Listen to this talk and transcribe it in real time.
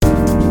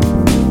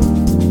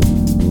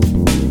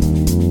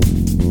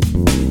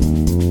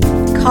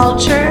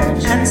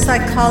Culture and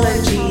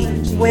Psychology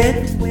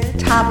with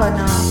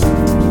Tavana.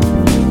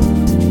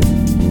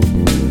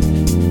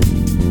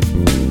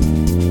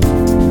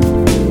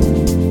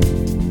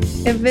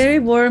 A very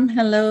warm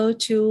hello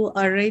to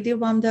our Radio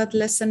Bomb.Dot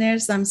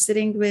listeners. I'm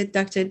sitting with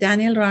Dr.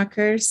 Daniel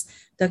Rockers,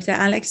 Dr.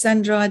 Alex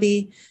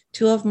Andrade,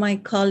 two of my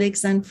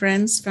colleagues and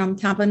friends from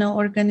Tavana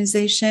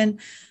organization.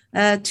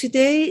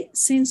 Today,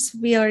 since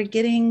we are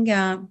getting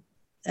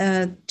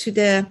to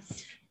the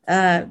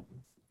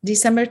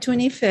December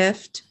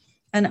 25th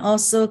and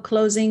also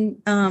closing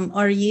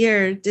our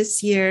year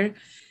this year,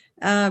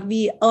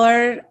 we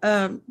are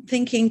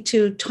thinking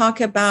to talk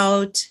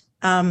about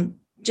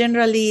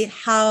generally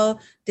how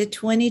the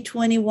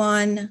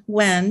 2021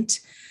 went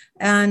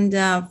and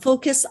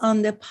focus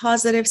on the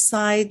positive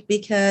side,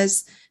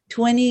 because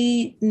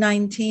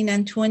 2019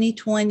 and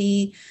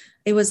 2020,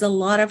 it was a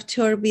lot of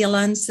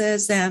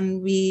turbulences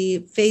and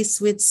we faced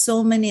with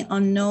so many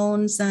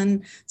unknowns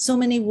and so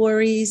many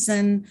worries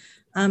and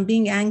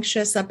being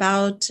anxious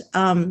about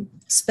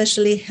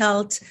especially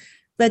health.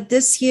 But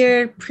this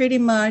year, pretty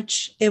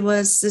much it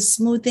was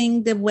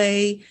smoothing the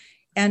way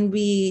and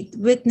we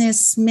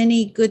witnessed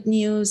many good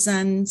news.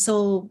 And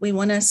so we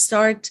want to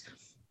start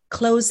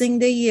closing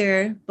the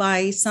year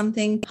by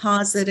something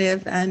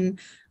positive, and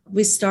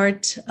we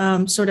start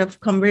sort of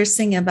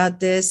conversing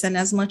about this. And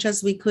as much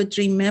as we could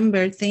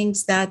remember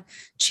things that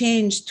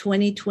changed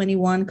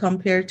 2021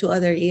 compared to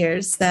other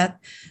years that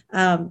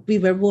we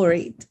were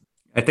worried.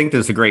 I think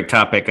this is a great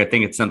topic. I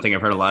think it's something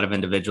I've heard a lot of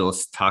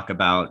individuals talk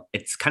about.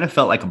 It's kind of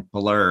felt like a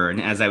blur. And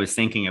as I was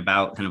thinking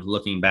about kind of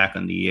looking back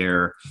on the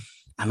year,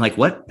 I'm like,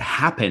 what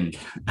happened?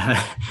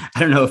 I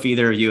don't know if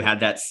either of you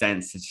had that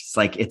sense. It's just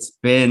like, it's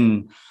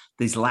been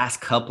these last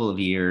couple of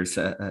years,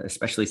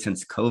 especially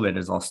since COVID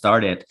has all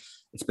started.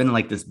 It's been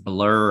like this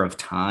blur of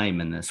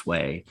time in this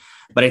way.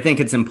 But I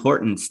think it's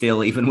important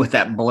still, even with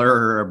that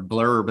blur or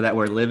blurb that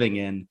we're living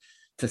in,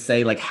 to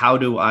say, like, how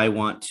do I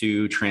want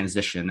to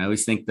transition? I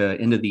always think the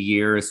end of the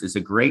year is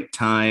a great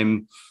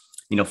time,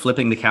 you know,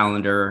 flipping the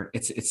calendar.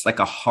 It's like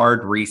a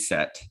hard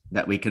reset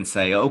that we can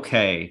say,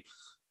 okay,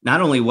 not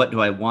only what do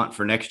I want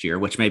for next year,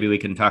 which maybe we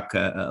can talk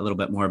a little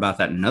bit more about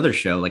that in another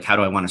show, like how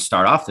do I want to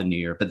start off the new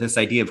year, but this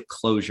idea of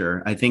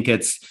closure, I think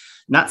it's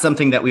not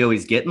something that we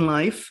always get in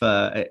life.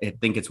 I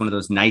think it's one of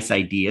those nice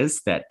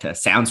ideas that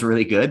sounds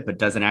really good, but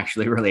doesn't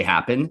actually really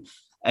happen.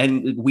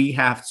 And we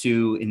have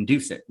to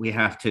induce it. We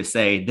have to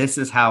say, this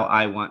is how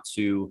I want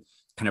to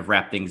kind of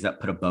wrap things up,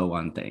 put a bow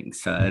on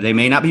things. They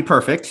may not be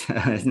perfect.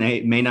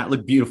 They may not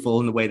look beautiful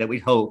in the way that we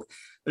hope,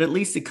 but at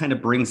least it kind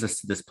of brings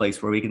us to this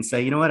place where we can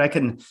say, you know what, I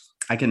can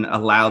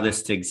allow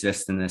this to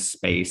exist in this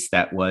space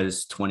that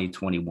was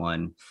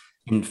 2021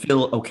 and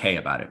feel okay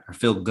about it or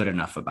feel good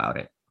enough about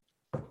it.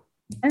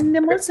 And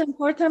the most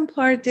important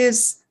part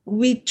is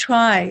we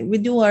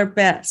do our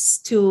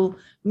best to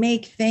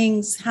make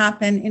things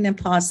happen in a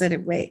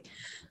positive way.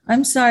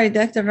 I'm sorry,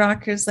 Dr.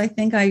 Rockers, I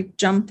think I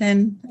jumped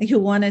in. You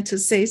wanted to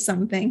say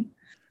something.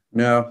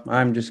 No,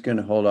 I'm just going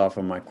to hold off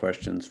on my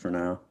questions for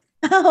now.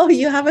 Oh,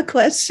 you have a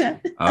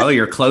question? Oh,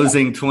 you're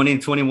closing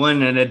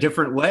 2021 in a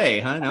different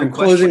way, huh? No,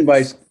 closing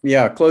by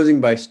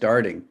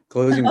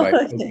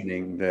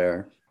opening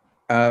there.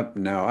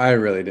 No, I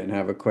really didn't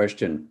have a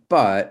question,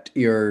 but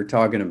you're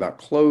talking about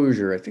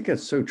closure. I think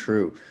that's so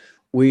true.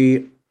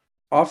 We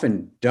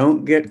often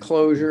don't get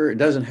closure. It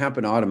doesn't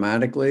happen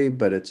automatically,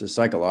 but it's a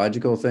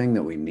psychological thing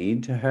that we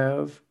need to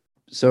have.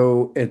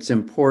 So it's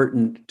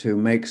important to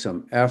make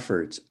some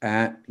efforts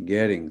at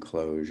getting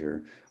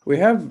closure. We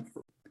have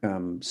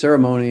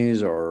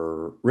ceremonies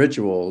or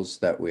rituals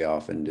that we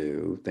often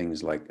do.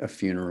 Things like a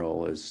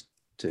funeral is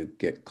to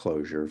get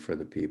closure for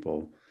the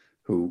people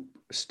who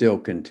still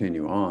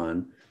continue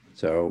on.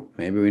 So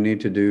maybe we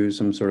need to do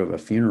some sort of a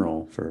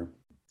funeral for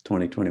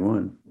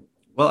 2021.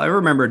 Well, I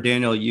remember,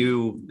 Daniel,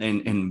 you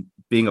and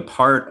being a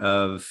part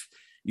of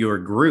your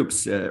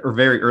groups, or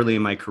very early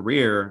in my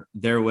career,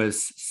 there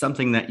was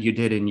something that you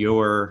did in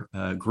your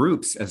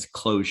groups as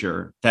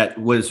closure that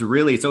was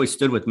really, it's always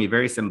stood with me,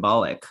 very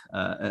symbolic,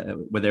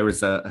 where there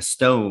was a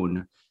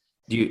stone.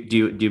 Do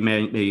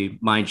you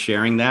mind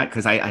sharing that?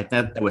 Because I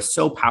thought that was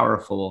so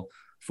powerful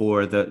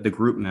for the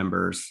group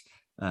members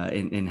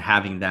in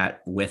having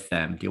that with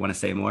them. Do you want to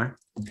say more?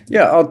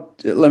 Yeah,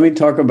 let me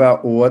talk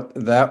about what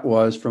that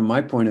was from my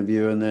point of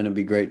view, and then it'd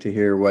be great to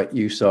hear what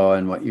you saw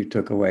and what you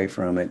took away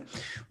from it.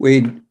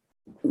 We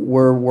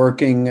were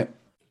working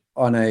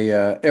on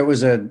it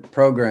was a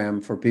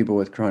program for people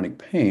with chronic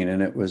pain,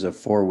 and it was a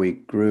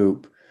 4-week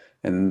group,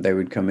 and they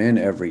would come in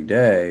every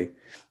day.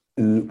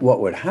 And what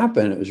would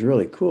happen, it was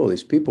really cool.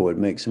 These people would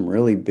make some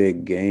really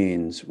big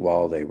gains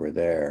while they were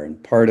there.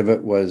 And part of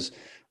it was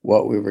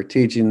what we were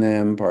teaching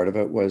them, part of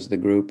it was the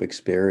group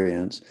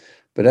experience.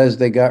 But as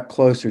they got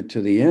closer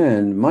to the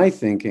end, my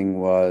thinking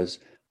was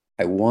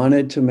I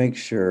wanted to make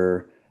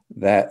sure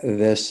that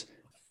this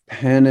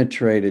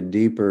penetrated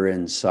deeper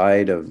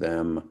inside of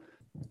them,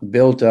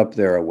 built up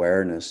their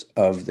awareness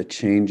of the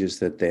changes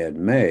that they had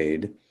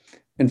made.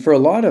 And for a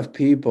lot of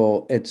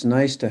people, it's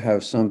nice to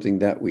have something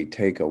that we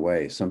take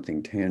away,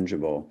 something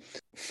tangible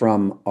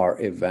from our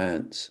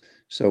events.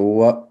 So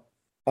what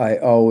I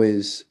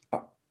always,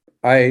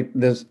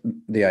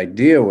 the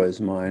idea was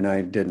mine.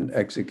 I didn't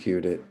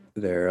execute it.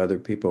 There, other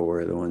people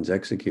were the ones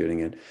executing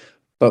it.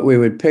 But we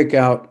would pick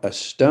out a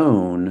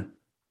stone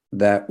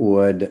that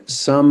would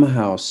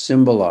somehow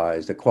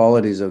symbolize, the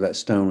qualities of that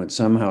stone would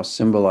somehow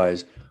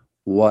symbolize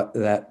what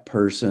that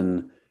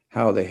person,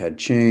 how they had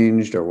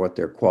changed or what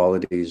their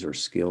qualities or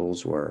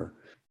skills were.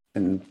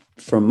 And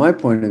from my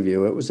point of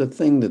view, it was a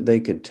thing that they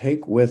could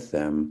take with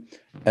them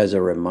as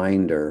a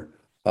reminder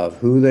of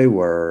who they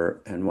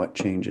were and what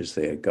changes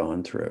they had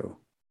gone through.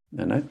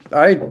 And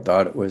I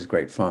thought it was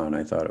great fun.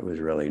 I thought it was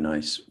a really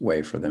nice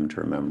way for them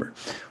to remember.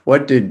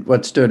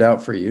 What stood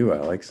out for you,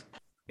 Alex?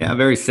 Yeah,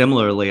 very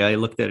similarly, I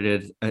looked at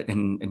it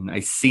and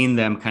I seen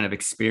them kind of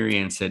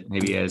experience it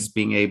maybe as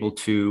being able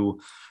to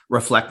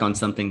reflect on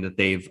something that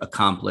they've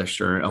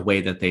accomplished or a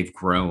way that they've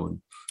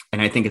grown.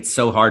 And I think it's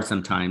so hard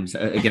sometimes,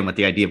 again, with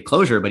the idea of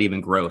closure, but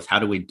even growth. How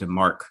do we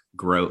demark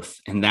growth?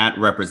 And that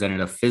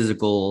represented a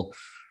physical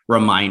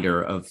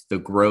reminder of the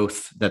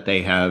growth that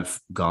they have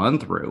gone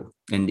through,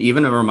 and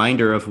even a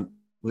reminder of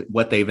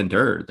what they've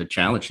endured, the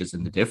challenges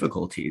and the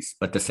difficulties,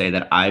 but to say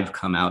that I've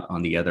come out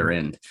on the other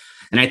end.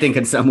 And I think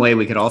in some way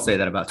we could all say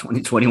that about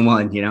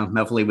 2021,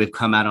 hopefully we've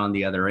come out on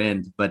the other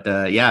end. But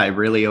I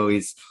really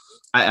always,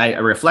 I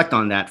reflect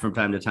on that from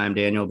time to time,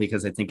 Daniel,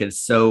 because I think it's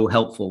so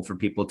helpful for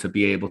people to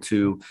be able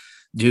to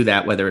do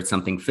that, whether it's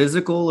something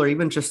physical or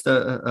even just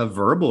a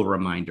verbal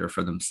reminder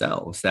for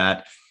themselves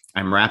that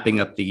I'm wrapping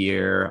up the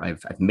year.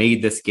 I've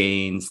made this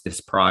gains,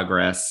 this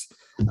progress.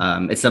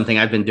 It's something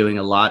I've been doing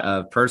a lot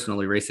of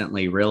personally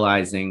recently,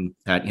 realizing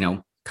that,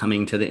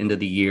 coming to the end of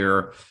the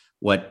year,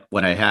 what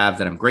I have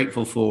that I'm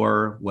grateful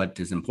for,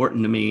 what is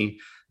important to me.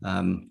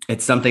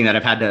 It's something that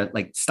I've had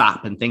to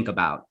stop and think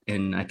about.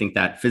 And I think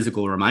that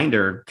physical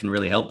reminder can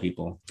really help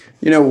people.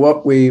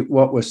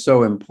 What was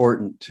so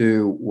important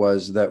too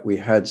was that we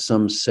had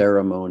some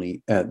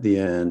ceremony at the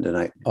end. And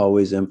I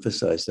always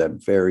emphasize that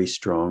very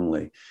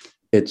strongly.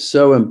 It's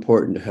so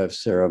important to have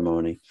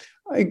ceremony.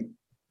 I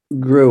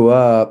grew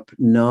up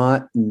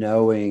not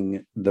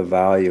knowing the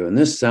value, and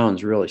this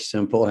sounds really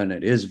simple, and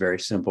it is very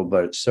simple,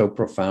 but it's so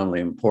profoundly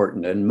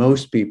important. And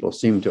most people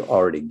seem to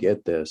already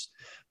get this,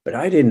 but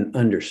I didn't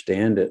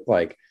understand it.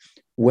 Like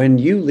when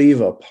you leave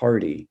a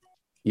party,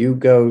 you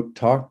go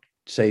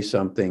say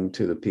something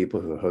to the people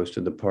who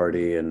hosted the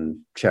party and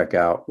check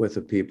out with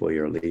the people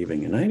you're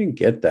leaving. And I didn't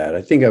get that.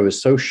 I think I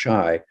was so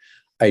shy.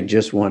 I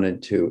just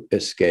wanted to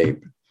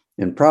escape.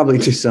 And probably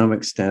to some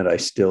extent, I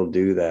still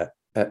do that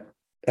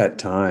at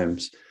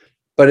times.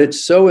 But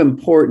it's so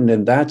important,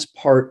 and that's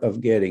part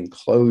of getting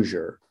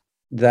closure.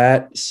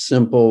 That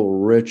simple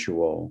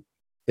ritual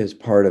is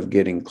part of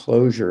getting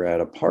closure at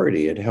a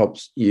party. It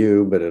helps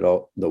you, but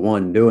the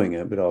one doing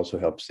it, but also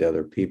helps the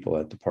other people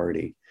at the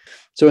party.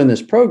 So in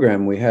this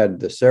program, we had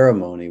the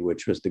ceremony,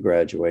 which was the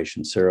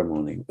graduation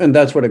ceremony. And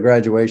that's what a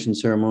graduation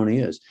ceremony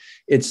is.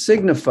 It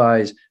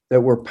signifies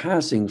that we're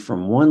passing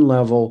from one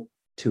level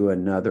to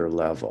another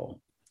level.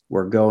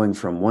 We're going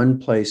from one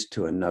place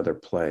to another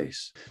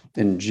place.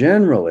 And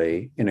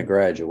generally, in a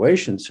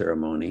graduation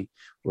ceremony,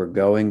 we're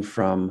going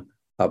from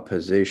a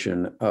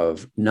position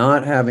of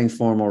not having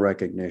formal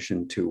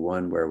recognition to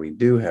one where we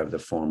do have the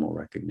formal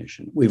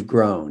recognition. We've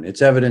grown.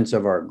 It's evidence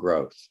of our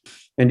growth.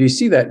 And you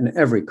see that in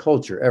every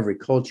culture. Every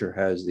culture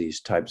has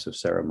these types of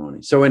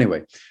ceremonies. So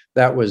anyway,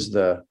 that was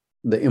the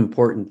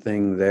important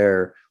thing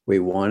there. We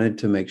wanted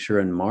to make sure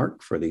and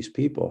mark for these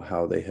people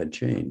how they had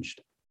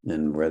changed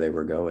and where they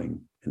were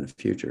going in the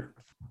future.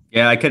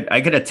 Yeah, I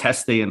could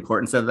attest the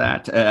importance of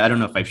that. I don't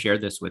know if I've shared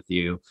this with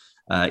you,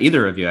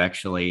 either of you,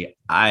 actually.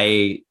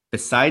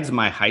 Besides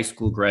my high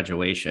school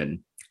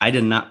graduation, I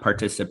did not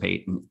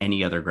participate in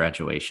any other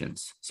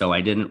graduations. So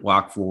I didn't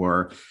walk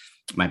for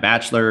my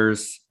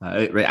bachelor's.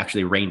 It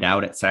actually rained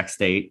out at Sac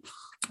State.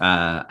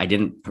 I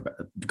didn't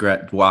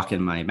walk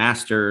in my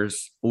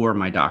master's or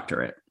my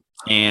doctorate.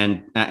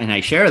 And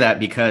I share that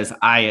because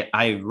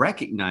I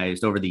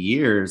recognized over the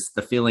years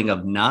the feeling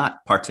of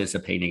not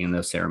participating in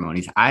those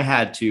ceremonies. I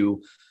had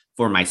to,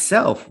 for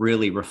myself,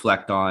 really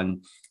reflect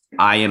on,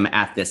 I am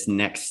at this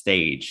next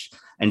stage.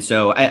 And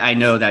so I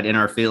know that in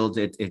our field,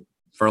 it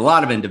for a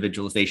lot of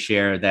individuals, they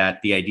share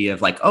that the idea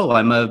of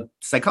I'm a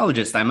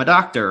psychologist, I'm a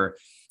doctor,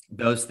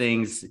 those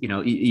things,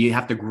 you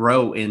have to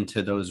grow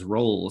into those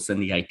roles,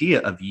 and the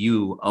idea of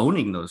you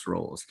owning those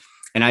roles.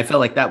 And I felt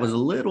like that was a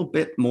little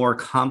bit more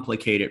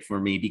complicated for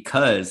me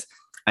because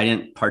I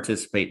didn't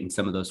participate in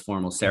some of those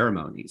formal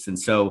ceremonies. And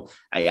so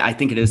I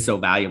think it is so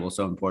valuable,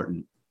 so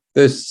important.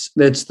 It's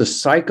the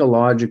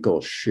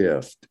psychological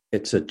shift.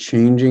 It's a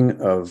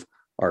changing of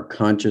our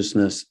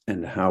consciousness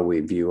and how we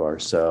view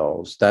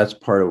ourselves. That's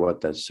part of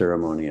what that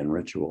ceremony and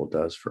ritual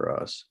does for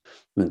us.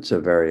 It's a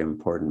very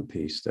important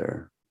piece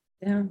there.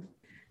 Yeah.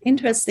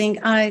 Interesting.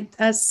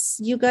 As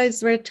you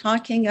guys were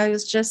talking, I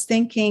was just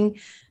thinking,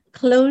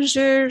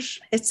 closure,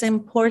 it's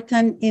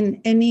important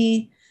in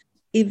any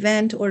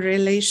event or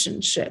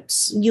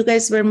relationships. You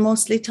guys were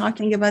mostly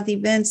talking about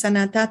events. And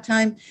at that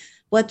time,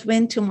 what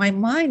went to my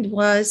mind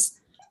was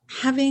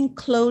having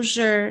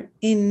closure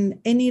in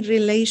any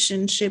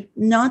relationship,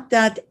 not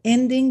that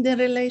ending the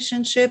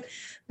relationship,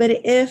 but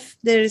if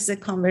there is a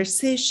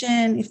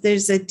conversation, if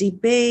there's a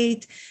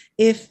debate,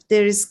 if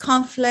there is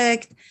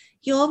conflict,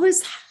 you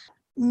always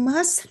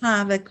must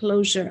have a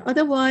closure.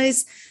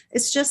 Otherwise,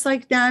 it's just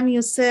like Dan,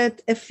 you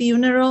said, a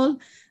funeral.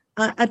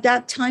 At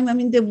that time, I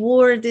mean, the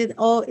word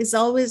is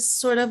always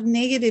sort of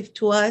negative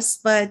to us,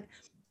 but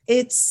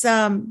it's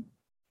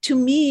to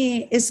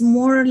me is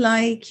more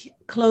like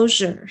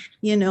closure,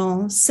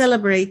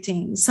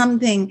 celebrating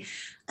something.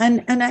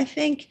 And I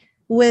think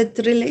with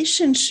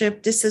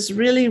relationship, this is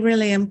really,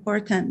 really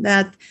important,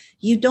 that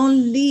you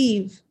don't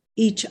leave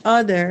each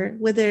other,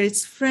 whether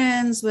it's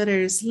friends,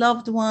 whether it's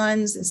loved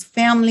ones, it's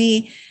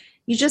family.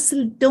 You just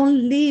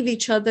don't leave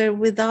each other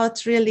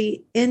without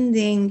really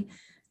ending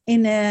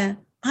in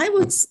I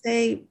would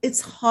say it's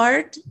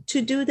hard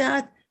to do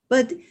that,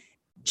 but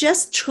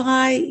just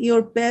try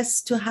your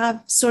best to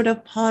have sort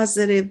of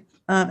positive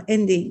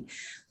ending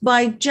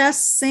by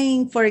just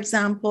saying, for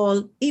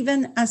example,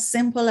 even as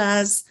simple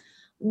as,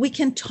 we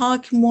can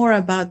talk more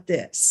about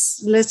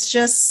this. Let's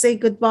just say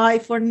goodbye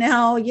for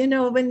now,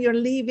 when you're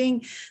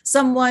leaving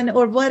someone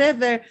or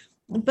whatever,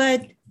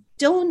 but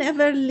don't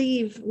ever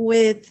leave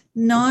with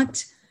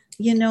not,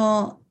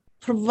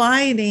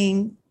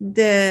 providing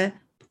the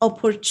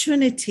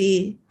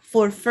opportunity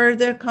for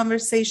further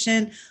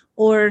conversation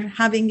or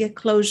having a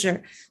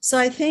closure. So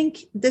I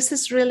think this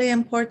is really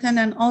important.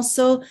 And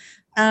also,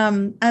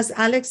 as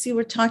Alex, you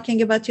were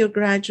talking about your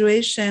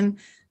graduation,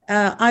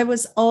 I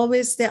was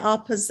always the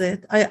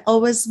opposite. I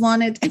always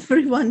wanted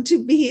everyone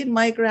to be in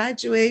my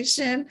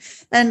graduation.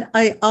 And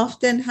I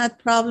often had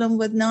problem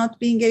with not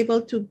being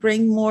able to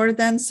bring more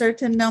than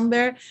certain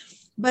number.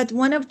 But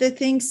one of the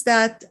things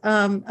that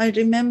I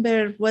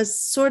remember was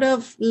sort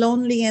of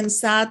lonely and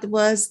sad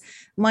was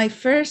my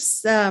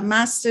first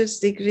master's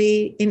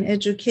degree in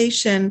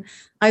education.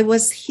 I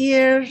was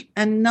here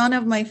and none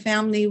of my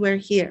family were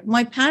here.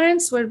 My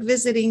parents were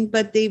visiting,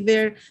 but they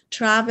were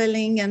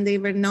traveling and they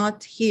were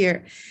not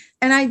here.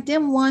 And I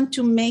didn't want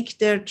to make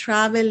their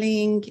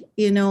traveling,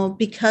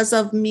 because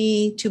of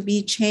me, to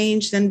be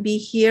changed and be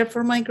here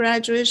for my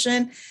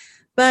graduation.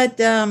 But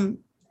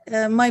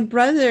my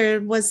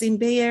brother was in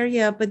Bay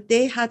Area, but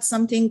they had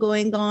something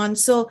going on.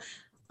 So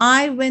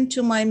I went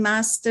to my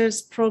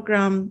master's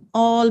program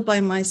all by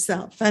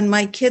myself. And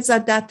my kids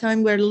at that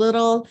time were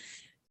little.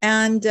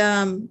 And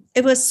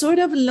it was sort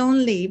of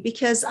lonely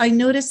because I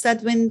noticed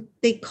that when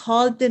they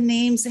called the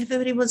names,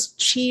 everybody was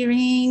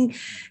cheering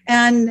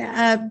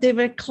and they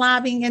were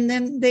clapping. And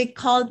then they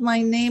called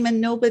my name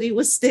and nobody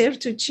was there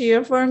to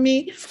cheer for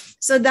me.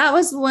 So that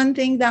was one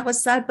thing that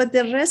was sad. But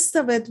the rest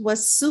of it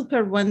was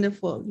super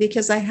wonderful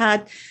because I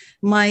had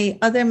my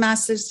other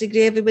master's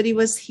degree. Everybody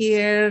was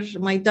here.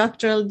 My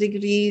doctoral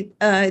degree,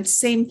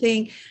 same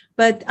thing.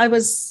 But I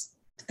was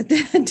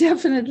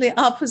definitely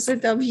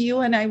opposite of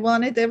you, and I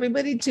wanted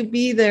everybody to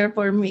be there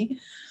for me.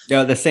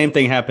 Yeah, the same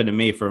thing happened to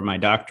me for my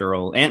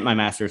doctoral and my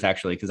master's,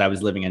 actually, because I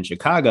was living in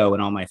Chicago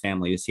and all my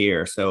family was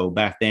here. So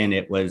back then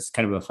it was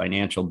kind of a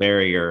financial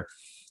barrier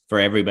for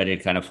everybody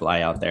to kind of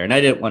fly out there. And I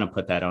didn't want to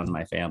put that on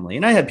my family.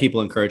 And I had people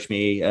encourage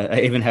me.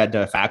 I even had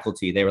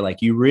faculty. They were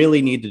like, you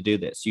really need to do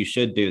this. You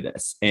should do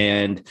this.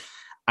 And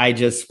I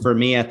just, for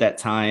me at that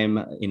time,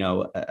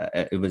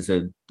 it was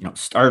a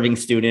starving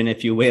student,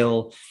 if you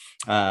will.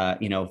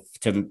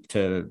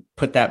 To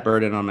put that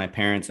burden on my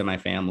parents and my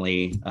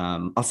family.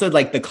 Also,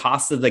 like the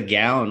cost of the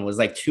gown was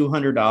like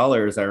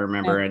 $200, I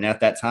remember. And at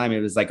that time, it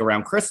was like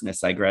around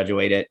Christmas, I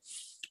graduated.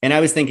 And I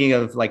was thinking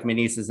of like my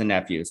nieces and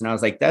nephews. And I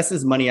was like, this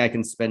is money I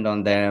can spend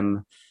on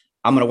them.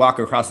 I'm going to walk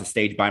across the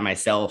stage by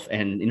myself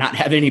and not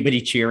have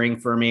anybody cheering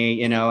for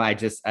me. I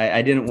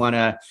didn't want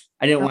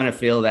to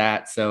feel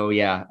that. So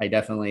yeah, I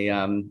definitely,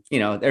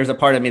 there's a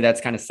part of me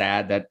that's kind of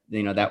sad that,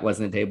 that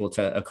wasn't able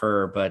to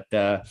occur,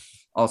 but,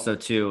 also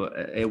too,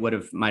 it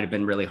might have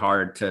been really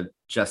hard to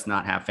just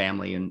not have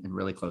family and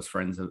really close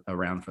friends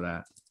around for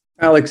that.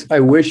 Alex, I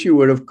wish you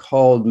would have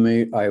called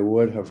me. I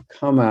would have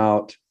come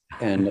out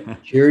and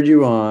cheered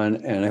you on,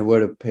 and I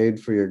would have paid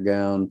for your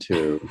gown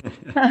too.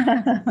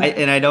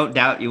 I don't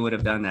doubt you would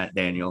have done that,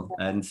 Daniel.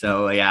 And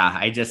so, yeah,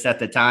 I just, at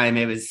the time,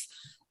 it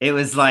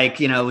was like,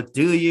 do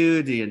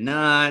you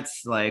not?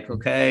 Like,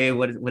 okay,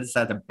 what is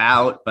that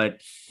about?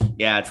 But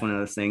yeah, it's one of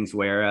those things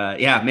where,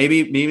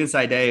 maybe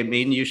Saide,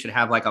 me and you should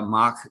have like a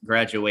mock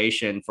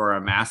graduation for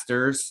our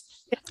masters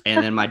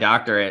and then my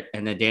doctorate.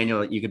 And then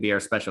Daniel, you could be our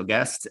special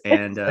guest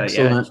and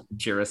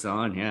cheer us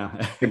on.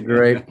 Yeah. A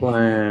great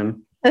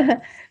plan.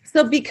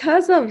 So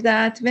because of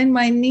that, when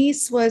my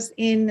niece was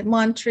in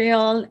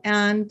Montreal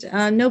and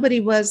nobody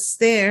was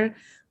there,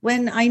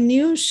 when I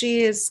knew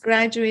she is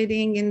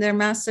graduating in their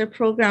master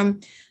program,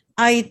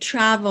 I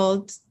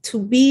traveled to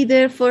be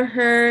there for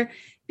her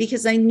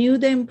because I knew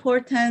the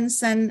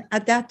importance. And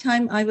at that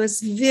time, I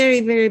was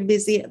very, very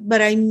busy, but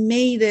I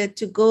made it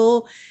to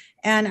go.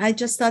 And I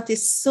just thought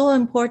it's so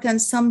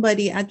important,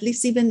 somebody, at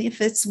least even if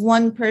it's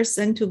one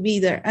person, to be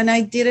there. And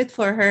I did it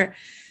for her.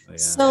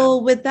 So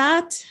with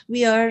that,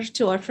 we are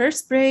to our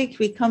first break.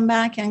 We come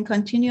back and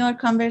continue our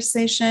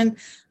conversation.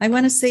 I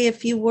want to say a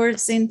few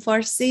words in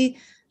Farsi.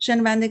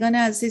 شنوندگان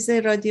عزیز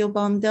رادیو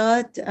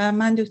بامداد،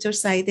 من دکتر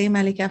سعیده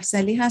ملک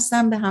افضلی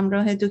هستم به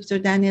همراه دکتر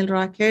دانیل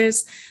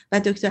راکرز و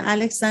دکتر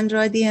الکس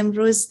اندرادی.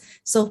 امروز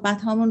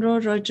صحبت هامون رو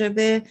راجع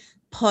به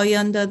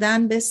پایان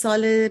دادن به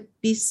سال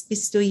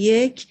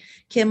 2021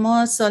 که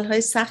ما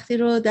سالهای سختی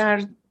رو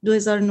در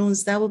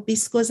 2019 و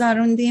 20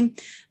 گذروندیم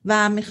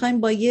و میخوایم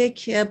با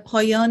یک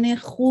پایان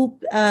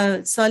خوب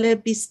سال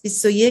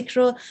 2021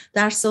 رو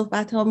در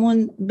صحبت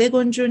هامون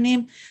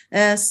بگنجونیم.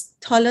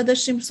 حالا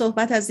داشتیم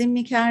صحبت از این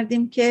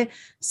میکردیم که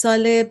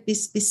سال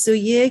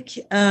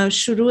 2021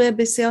 شروع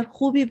بسیار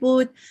خوبی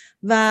بود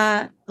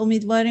و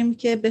امیدواریم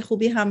که به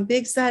خوبی هم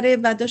بگذره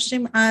و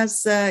داشتیم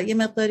از یه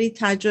مقداری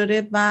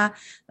تجارب و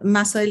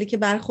مسائلی که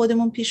بر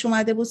خودمون پیش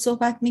اومده بود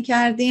صحبت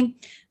میکردیم.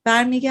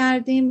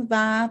 برمیگردیم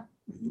و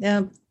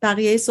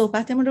بقیه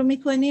صحبتمون رو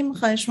میکنیم.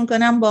 خواهش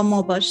میکنم با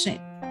ما باشین.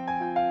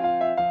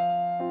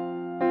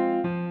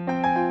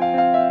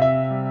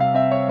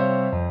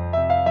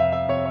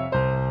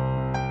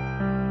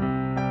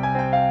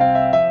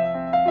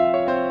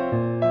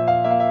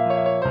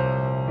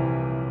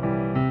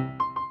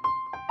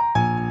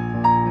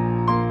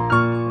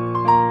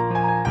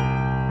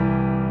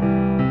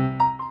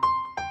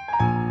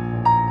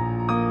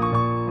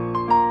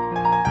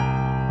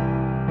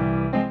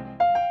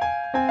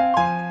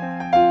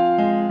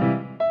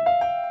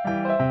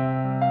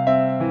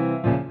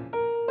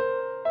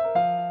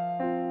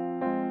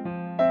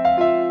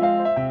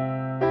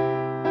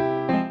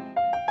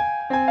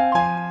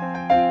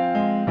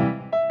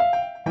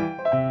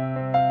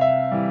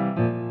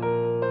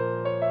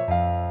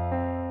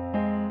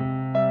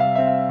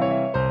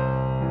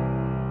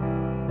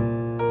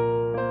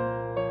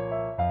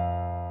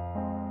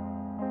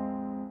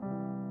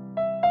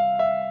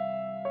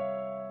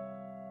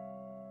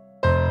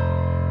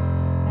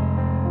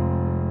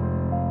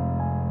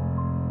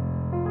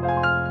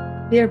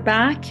 We're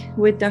back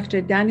with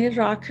Dr. Daniel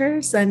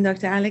Rockers and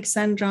Dr. Alex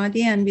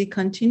Andrade, and we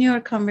continue our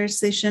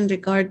conversation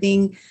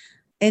regarding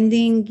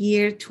ending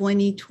year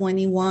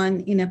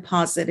 2021 in a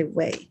positive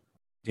way.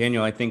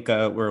 Daniel, I think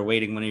we're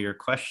awaiting one of your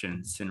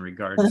questions in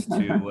regards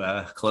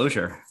to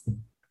closure.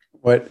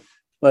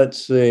 Let's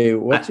see.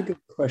 What's a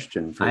good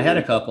question for you? I had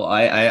a couple.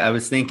 I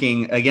was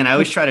thinking, again, I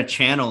always try to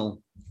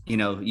channel,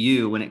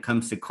 you when it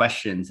comes to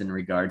questions in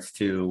regards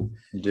to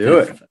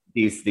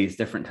these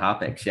different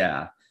topics.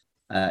 Yeah.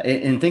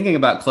 In thinking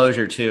about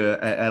closure too,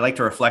 I like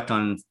to reflect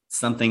on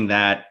something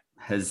that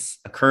has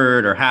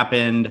occurred or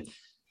happened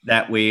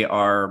that we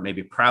are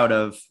maybe proud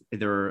of,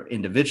 either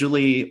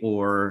individually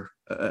or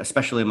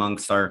especially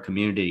amongst our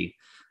community.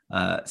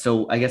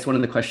 So I guess one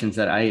of the questions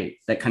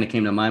that kind of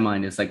came to my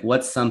mind is like,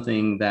 what's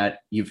something that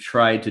you've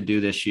tried to do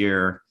this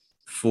year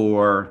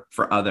for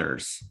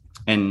others?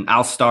 And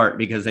I'll start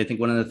because I think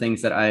one of the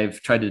things that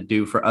I've tried to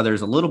do for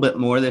others a little bit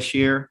more this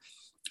year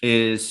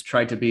is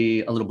try to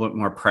be a little bit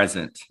more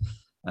present.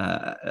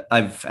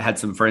 I've had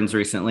some friends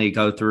recently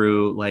go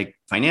through like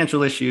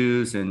financial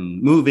issues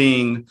and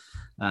moving,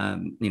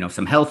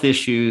 some health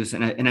issues.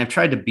 And I've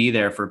tried to be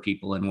there for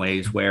people in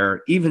ways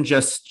where even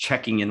just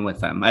checking in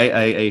with them,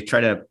 I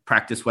try to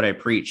practice what I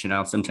preach, and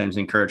I'll sometimes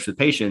encourage the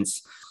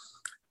patients,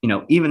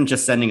 even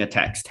just sending a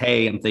text,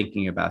 hey, I'm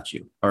thinking about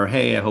you, or,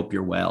 hey, I hope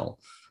you're well.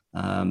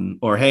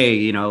 Or,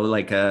 hey,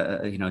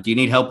 do you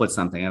need help with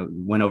something? I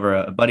went over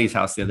a buddy's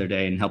house the other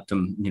day and helped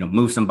him,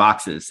 move some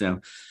boxes.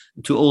 So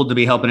I'm too old to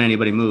be helping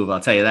anybody move, I'll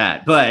tell you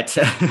that. But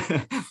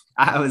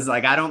I was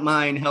like, I don't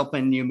mind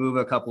helping you move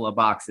a couple of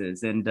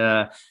boxes. And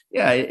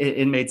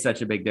it made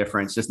such a big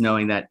difference just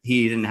knowing that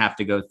he didn't have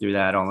to go through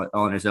that all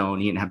on his own.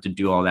 He didn't have to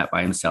do all that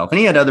by himself. And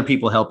he had other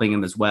people helping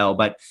him as well.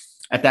 But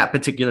at that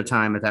particular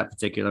time, at that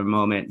particular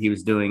moment, he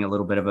was doing a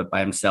little bit of it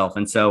by himself.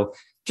 And so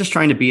just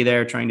trying to be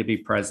there, trying to be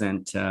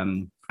present,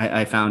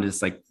 I found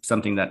is like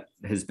something that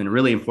has been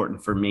really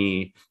important for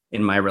me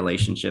in my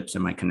relationships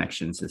and my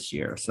connections this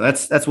year. So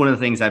that's one of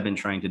the things I've been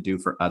trying to do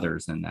for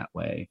others in that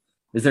way.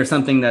 Is there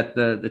something that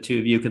the two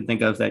of you can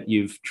think of that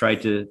you've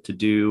tried to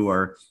do,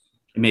 or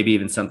maybe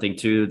even something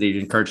too that you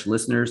encourage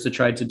listeners to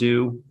try to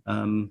do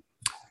in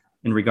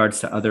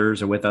regards to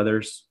others or with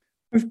others?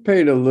 I've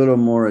paid a little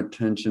more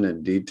attention to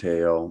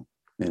detail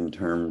in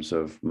terms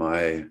of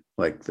my,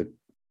 like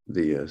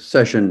the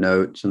session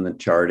notes and the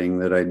charting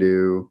that I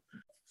do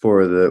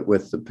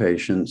with the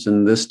patients,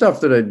 and the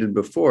stuff that I did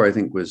before, I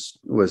think was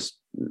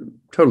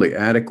totally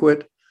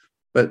adequate.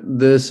 But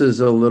this is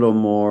a little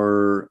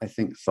more, I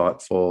think,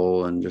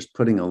 thoughtful and just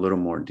putting a little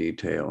more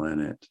detail in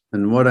it.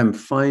 And what I'm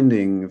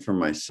finding for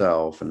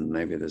myself, and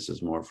maybe this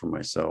is more for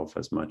myself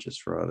as much as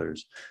for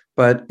others,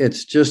 but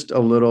it's just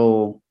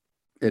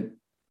it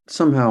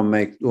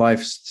somehow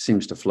life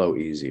seems to flow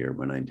easier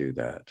when I do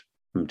that.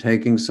 I'm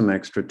taking some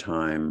extra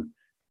time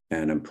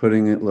and I'm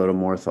putting a little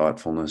more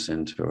thoughtfulness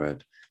into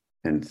it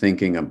and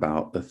thinking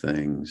about the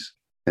things.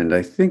 And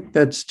I think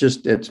that's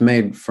just, it's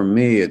made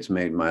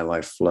my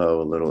life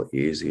flow a little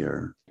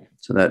easier.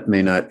 So that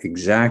may not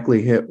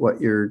exactly hit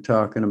what you're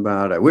talking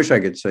about. I wish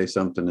I could say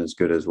something as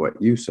good as what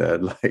you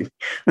said, like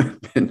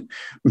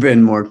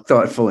been more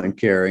thoughtful and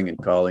caring and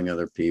calling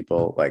other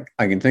people. Like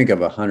I can think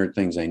of 100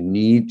 things I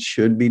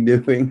should be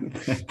doing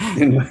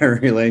in my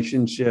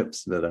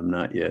relationships that I'm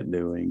not yet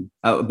doing.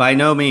 By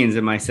no means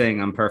am I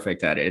saying I'm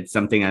perfect at it. It's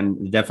something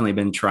I'm definitely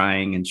been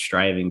trying and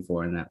striving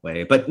for in that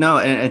way. But no,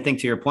 and I think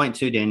to your point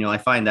too, Daniel, I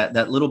find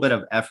that little bit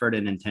of effort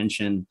and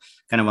intention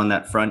kind of on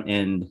that front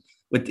end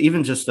with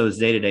even just those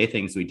day-to-day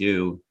things we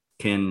do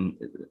can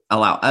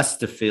allow us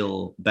to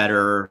feel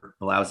better,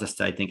 allows us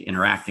to, I think,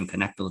 interact and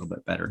connect a little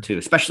bit better too.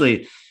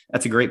 Especially,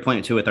 that's a great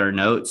point too with our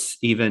notes.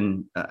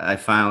 Even I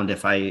found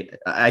if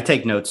I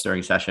take notes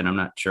during session, I'm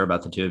not sure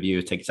about the two of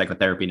you take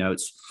psychotherapy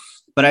notes,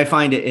 but I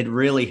find it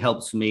really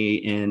helps me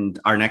in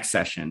our next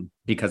session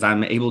because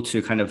I'm able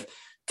to kind of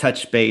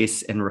touch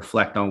base and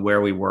reflect on where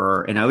we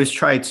were. And I always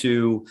try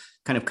to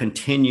kind of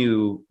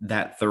continue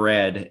that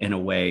thread in a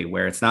way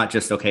where it's not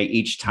just, okay,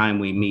 each time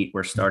we meet,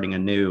 we're starting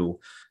anew,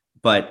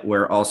 but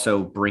we're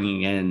also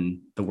bringing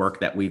in the work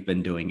that we've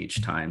been doing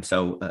each time.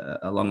 So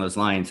along those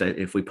lines,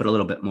 if we put a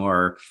little bit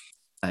more,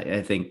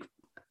 I think,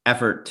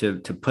 effort to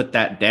put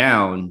that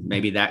down,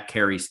 maybe that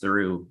carries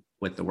through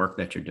with the work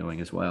that you're doing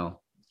as well.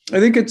 I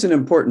think it's an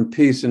important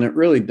piece, and it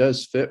really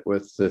does fit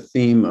with the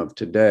theme of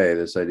today,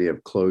 this idea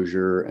of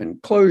closure.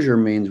 And closure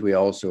means we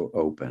also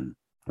open,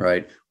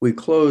 right? We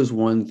close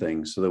one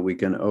thing so that we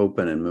can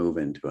open and move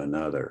into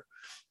another.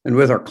 And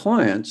with our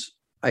clients,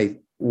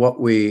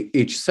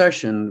 each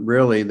session,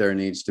 really, there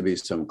needs to be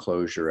some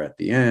closure at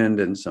the end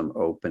and some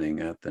opening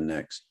at the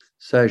next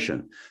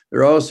session.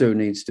 There also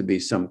needs to be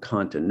some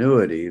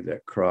continuity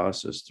that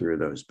crosses through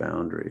those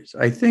boundaries.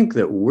 I think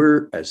that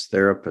we're, as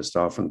therapists,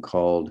 often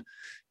called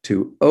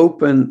to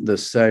open the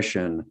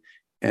session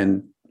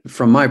and,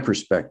 from my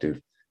perspective,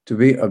 to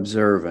be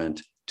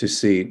observant, to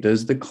see,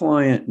 does the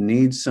client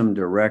need some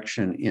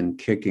direction in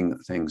kicking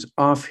things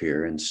off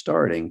here and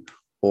starting,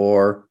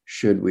 or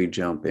should we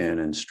jump in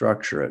and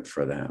structure it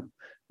for them?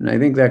 And I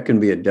think that can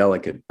be a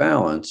delicate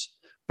balance,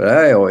 but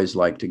I always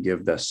like to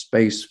give the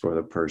space for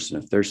the person.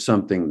 If there's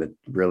something that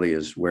really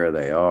is where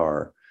they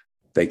are,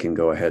 they can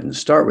go ahead and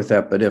start with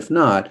that. But if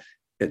not,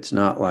 it's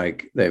not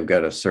like they've got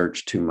to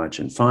search too much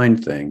and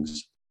find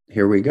things.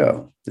 Here we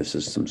go. This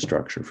is some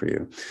structure for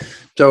you.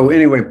 So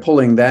anyway,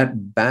 pulling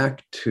that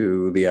back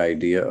to the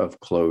idea of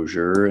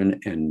closure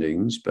and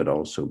endings, but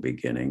also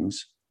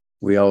beginnings,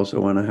 we also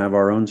want to have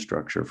our own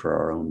structure for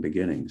our own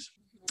beginnings.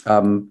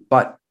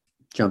 But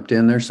jumped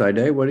in there,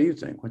 Saide, what do you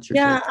think? What's your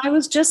take? I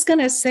was just going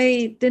to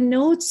say the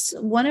notes,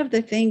 one of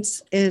the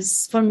things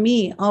is for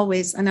me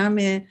always, and I'm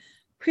a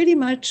pretty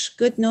much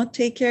good note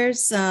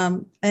takers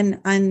and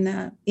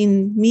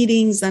in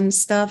meetings and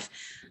stuff,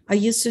 I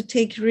used to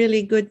take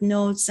really good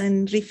notes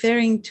and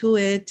referring to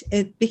it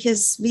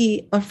because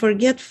we are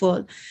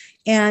forgetful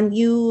and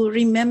you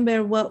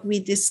remember what we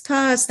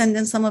discussed and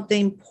then some of the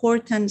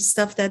important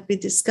stuff that we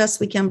discussed,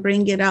 we can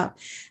bring it up.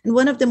 And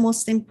one of the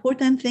most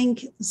important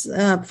things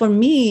for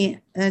me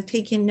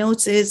taking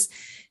notes is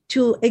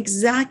to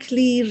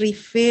exactly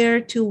refer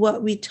to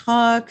what we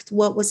talked,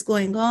 what was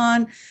going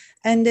on.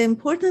 And the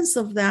importance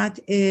of that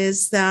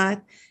is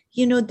that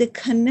the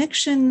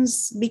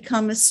connections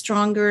become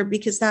stronger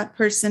because that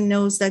person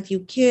knows that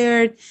you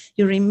cared,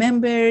 you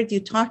remembered, you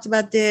talked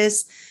about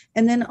this,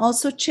 and then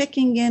also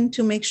checking in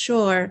to make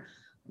sure,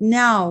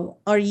 now,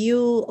 are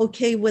you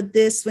okay with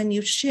this when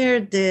you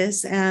shared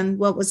this and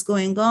what was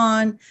going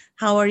on?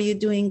 How are you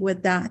doing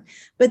with that?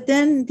 But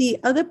then the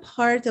other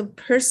part of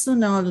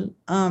personal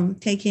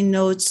taking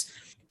notes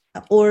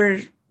or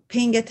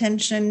paying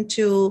attention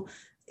to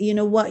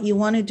what you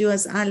want to do,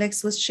 as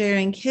Alex was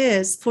sharing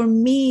his, for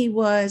me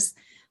was,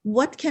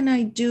 what can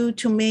I do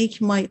to make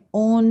my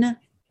own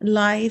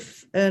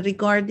life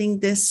regarding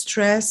this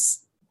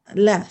stress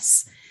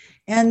less?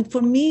 And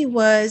for me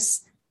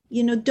was,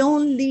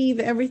 don't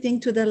leave everything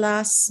to the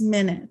last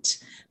minute,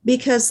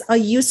 because I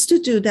used to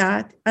do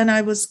that and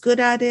I was good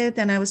at it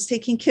and I was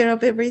taking care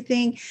of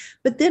everything.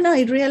 But then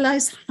I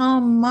realized how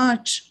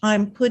much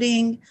I'm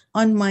putting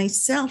on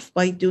myself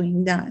by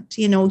doing that,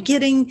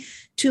 getting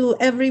to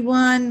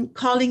everyone,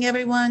 calling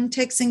everyone,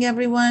 texting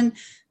everyone,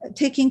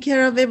 taking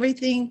care of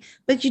everything,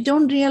 but you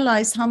don't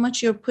realize how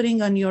much you're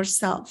putting on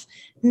yourself.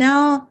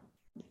 Now,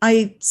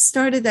 I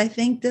started, I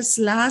think this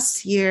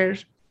last year,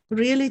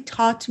 really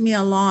taught me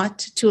a lot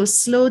to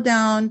slow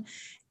down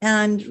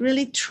and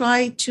really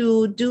try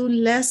to do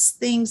less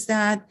things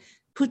that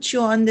put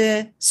you on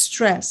the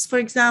stress. For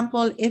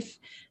example, if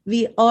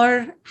we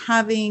are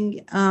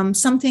having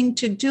something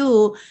to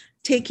do,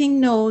 taking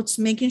notes,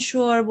 making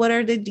sure what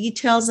are the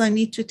details I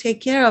need to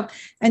take care of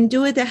and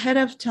do it ahead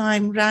of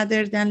time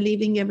rather than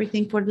leaving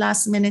everything for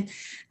last minute.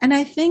 And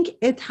I think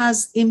it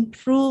has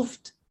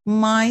improved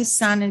my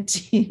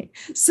sanity.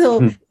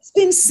 So it's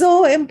been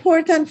so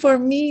important for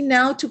me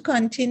now to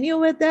continue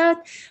with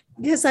that,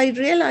 because I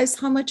realized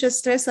how much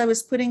stress I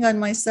was putting on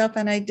myself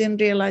and I didn't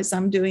realize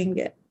I'm doing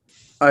it.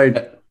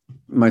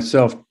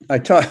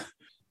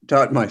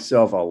 taught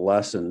myself a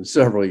lesson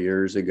several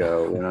years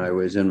ago when I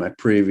was in my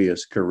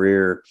previous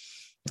career.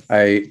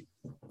 I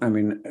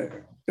mean,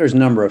 there's a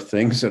number of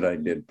things that I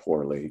did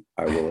poorly.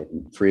 I will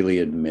freely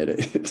admit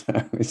it.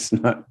 It's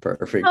not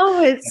perfect.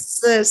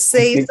 Always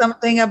say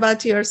something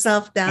about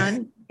yourself,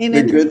 Dan.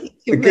 The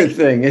good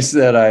thing is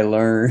that I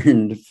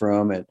learned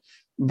from it.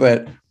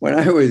 But when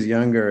I was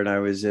younger and I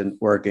was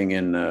working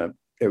in,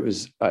 it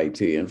was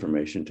IT,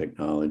 information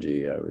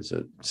technology. I was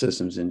a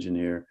systems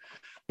engineer,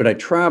 but I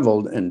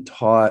traveled and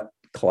taught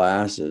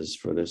classes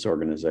for this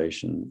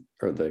organization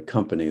or the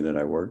company that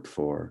I worked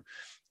for.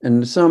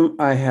 And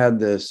I had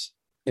this,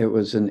 it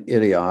was an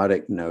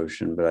idiotic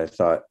notion, but I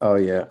thought, oh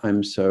yeah,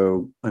 I'm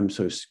so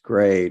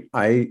great.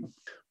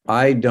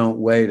 I don't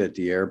wait at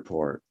the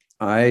airport.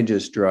 I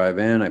just drive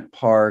in, I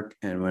park,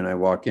 and when I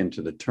walk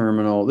into the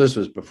terminal, this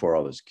was before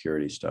all the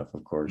security stuff,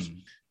 of course. Mm-hmm.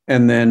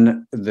 And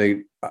then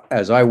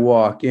as I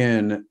walk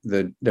in,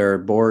 they're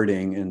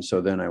boarding, and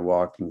so then I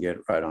walk and get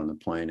right on the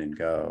plane and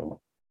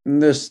go.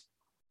 And this,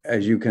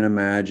 as you can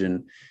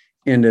imagine,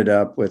 ended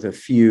up with a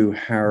few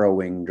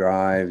harrowing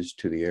drives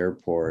to the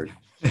airport.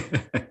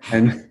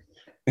 and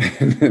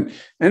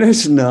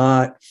it's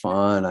not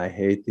fun. I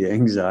hate the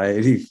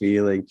anxiety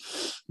feeling.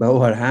 But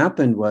what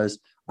happened was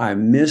I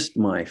missed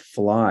my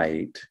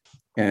flight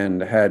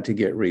and had to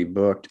get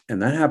rebooked.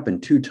 And that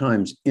happened 2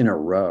 times in a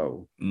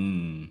row.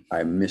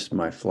 I missed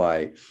my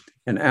flight.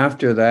 And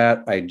after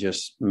that, I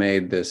just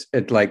made this,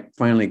 it like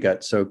finally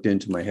got soaked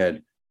into my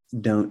head.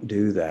 Don't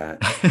do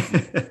that.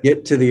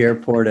 Get to the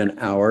airport an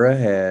hour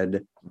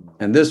ahead.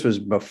 And this was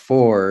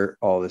before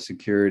all the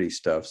security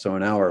stuff. So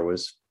an hour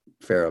was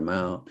a fair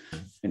amount.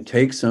 And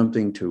take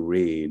something to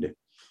read.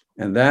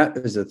 And that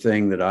is a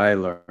thing that I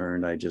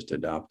learned. I just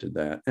adopted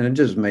that. And it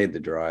just made the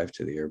drive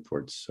to the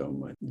airport so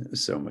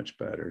much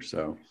better.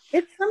 So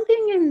it's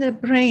something in the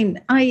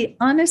brain. I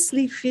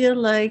honestly feel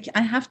like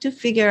I have to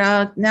figure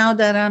out, now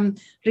that I'm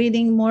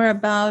reading more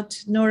about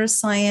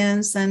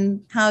neuroscience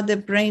and how the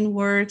brain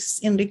works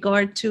in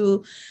regard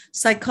to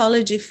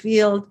psychology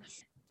field,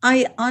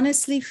 I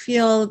honestly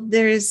feel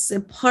there is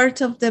a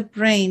part of the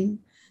brain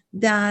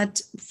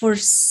that for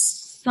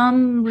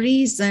some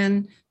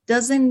reason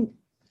doesn't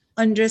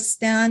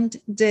understand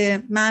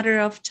the matter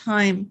of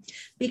time,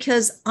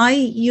 because I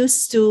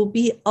used to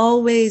be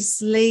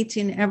always late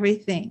in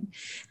everything,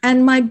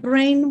 and my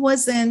brain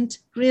wasn't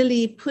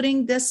really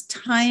putting this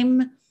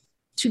time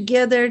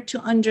together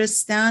to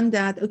understand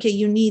that, okay,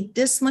 you need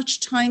this much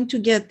time to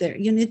get there,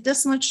 you need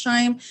this much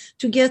time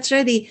to get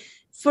ready.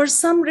 For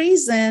some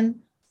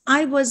reason,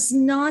 I was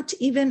not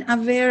even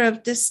aware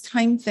of this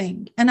time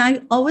thing, and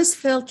I always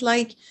felt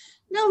like,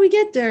 no, we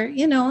get there,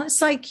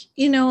 it's like,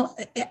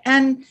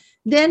 and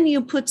then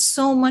you put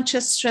so much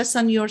stress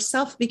on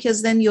yourself,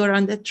 because then you're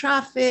on the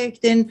traffic,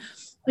 then,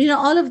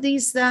 all of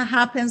these that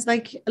happens,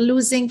 like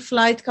losing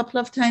flight a couple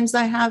of times.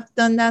 I have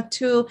done that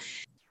too.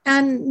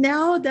 And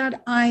now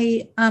that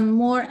I am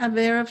more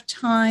aware of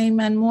time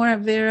and more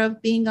aware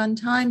of being on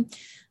time,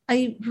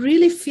 I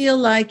really feel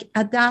like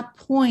at that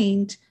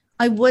point,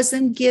 I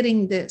wasn't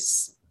getting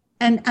this.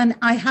 And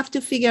I have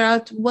to figure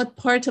out what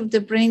part of the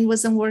brain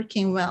wasn't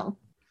working well.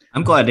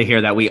 I'm glad to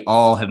hear that we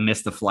all have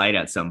missed a flight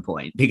at some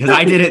point, because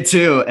I did it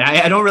too. And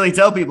I don't really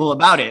tell people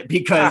about it,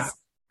 because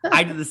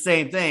I did the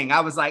same thing. I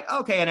was like,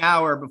 okay, an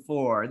hour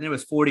before, and then it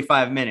was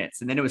 45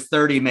 minutes, and then it was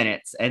 30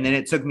 minutes. And then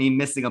it took me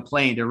missing a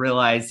plane to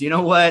realize, you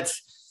know what?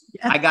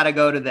 Yeah. I got to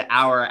go to the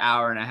hour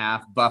and a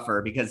half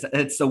buffer, because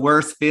it's the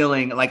worst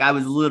feeling. Like I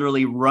was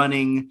literally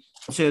running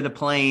to the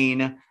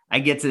plane. I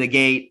get to the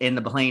gate and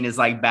the plane is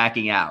like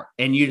backing out,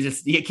 and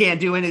you can't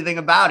do anything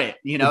about it.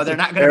 They're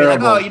not going to be like,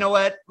 oh, you know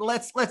what?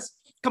 Let's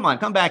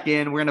come back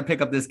in. We're going to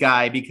pick up this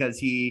guy because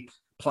he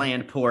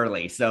planned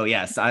poorly. So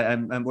yes,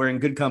 we're in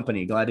good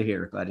company. Glad to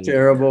hear.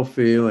 Terrible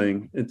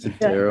feeling. It's a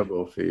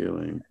terrible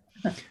feeling.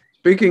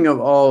 Speaking of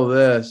all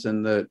this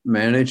and the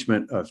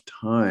management of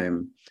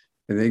time,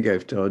 I think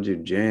I've told you,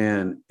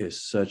 Jan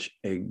is such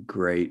a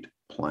great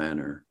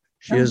planner.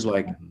 She is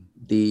like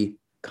the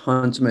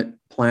consummate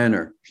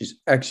planner.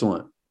 She's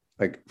excellent.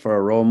 Like for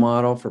a role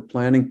model for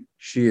planning,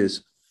 she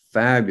is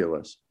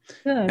fabulous.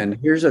 Good. And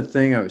here's a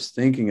thing I was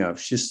thinking of.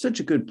 She's such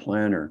a good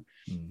planner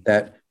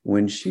that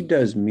when she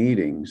does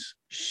meetings,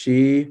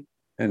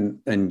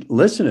 and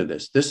listen to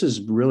this. This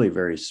is really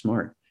very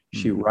smart.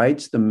 She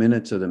writes the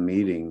minutes of the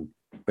meeting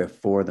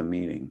before the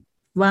meeting.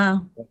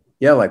 Wow.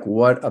 Yeah. Like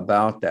what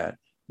about that?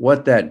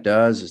 What that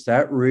does is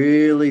that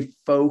really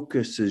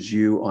focuses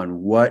you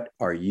on what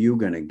are you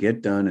going to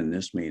get done in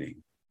this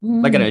meeting.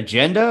 Like an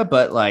agenda,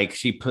 but like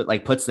she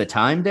puts the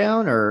time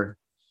down, or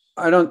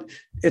of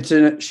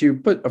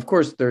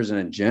course there's an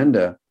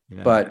agenda,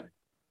 but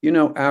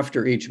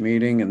after each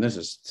meeting, and this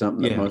is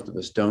something that most of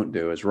us don't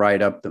do, is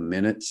write up the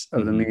minutes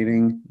of the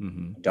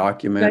meeting,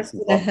 document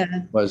what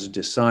was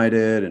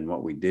decided and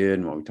what we did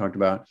and what we talked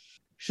about.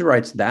 She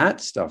writes that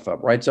stuff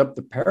up, writes up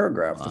the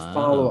paragraph, the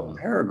follow-up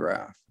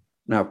paragraph.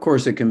 Now, of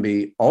course, it can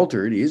be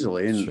altered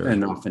easily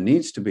and often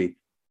needs to be,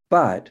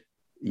 but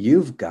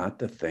you've got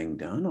the thing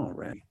done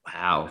already.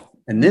 Wow.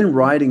 And then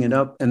writing it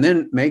up and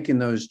then making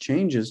those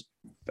changes.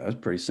 That's a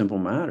pretty simple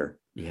matter.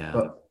 Yeah.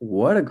 But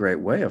what a great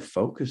way of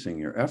focusing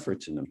your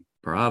efforts in them.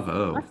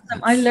 Bravo.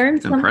 Awesome. I learned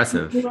It's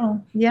impressive.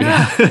 something.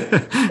 Yeah.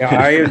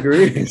 Yeah, I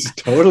agree. It's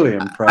totally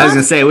impressive. I was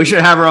gonna say we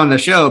should have her on the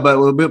show, but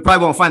we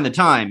probably won't find the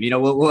time.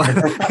 We'll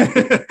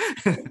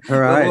All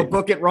right. we'll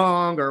book it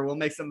wrong or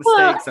we'll make some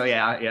mistakes. So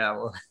yeah.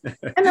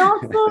 And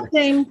also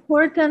the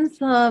importance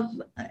of,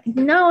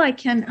 now I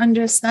can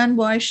understand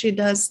why she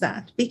does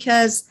that,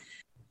 because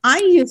I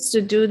used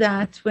to do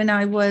that when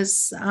I was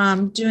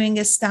doing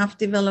a staff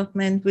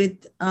development with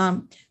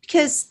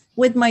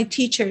my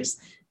teachers.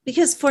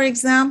 Because, for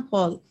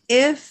example,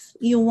 if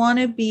you want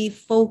to be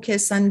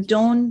focused and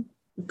don't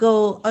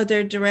go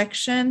other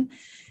direction,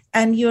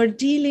 and you're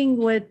dealing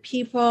with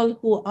people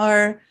who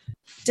are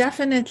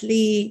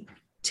definitely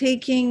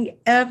taking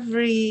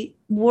every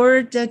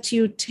word that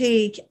you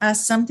take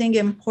as something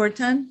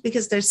important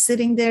because they're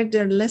sitting there,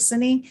 they're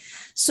listening.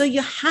 So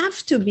you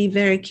have to be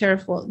very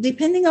careful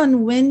depending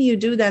on when you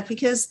do that,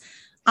 because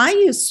I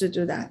used to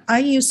do that. I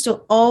used to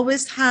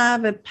always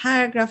have a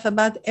paragraph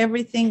about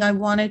everything I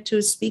wanted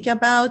to speak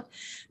about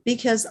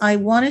because I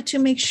wanted to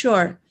make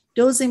sure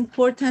those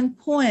important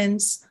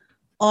points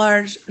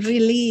are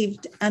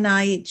relieved, and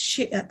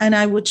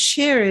I would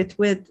share it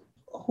with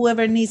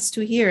whoever needs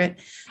to hear it.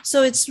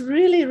 So it's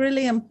really,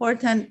 really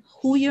important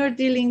who you're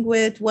dealing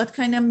with, what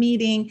kind of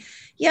meeting.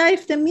 Yeah,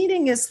 if the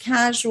meeting is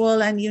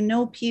casual and you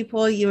know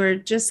people, you're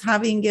just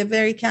having a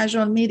very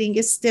casual meeting,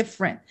 it's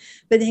different.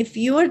 But if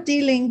you're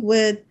dealing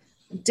with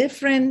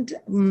different,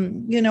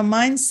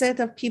 mindset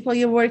of people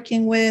you're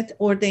working with,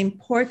 or the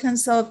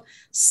importance of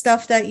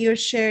stuff that you're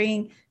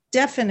sharing,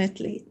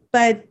 definitely.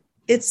 But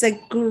it's a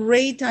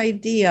great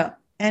idea.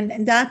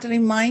 And that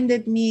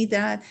reminded me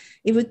that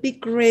it would be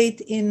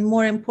great in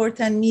more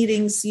important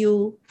meetings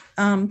you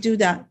do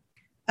that.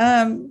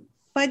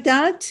 By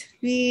that,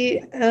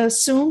 we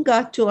soon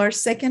got to our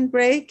second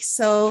break.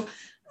 So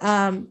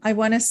I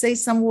want to say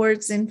some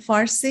words in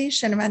Farsi.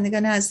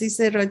 شنوندگان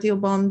عزیز رادیو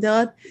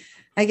بامداد،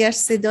 اگر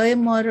صدای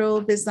ما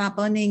رو به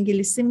زبان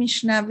انگلیسی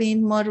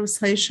میشنوین، ما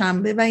روزهای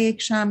شنبه و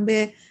یک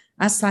شنبه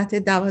از ساعت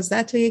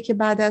 12 تا 1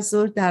 بعد از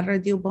ظهر در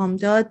رادیو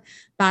بامداد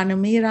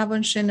برنامه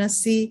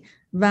روانشناسی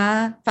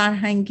و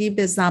فرهنگی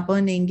به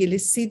زبان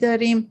انگلیسی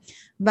داریم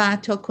و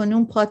تا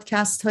کنون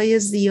پادکست های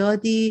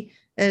زیادی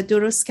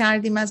درست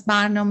کردیم از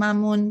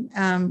برنامه‌مون.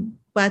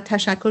 باید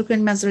تشکر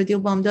کنیم از رادیو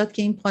بامداد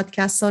که این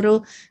پادکست ها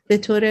رو به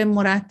طور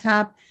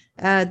مرتب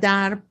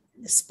در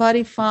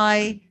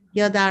سپاتیفای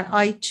یا در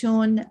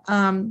آیتون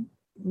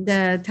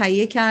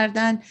تهیه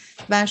کردن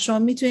و شما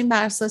میتونید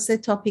بر اساس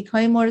تاپیک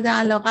های مورد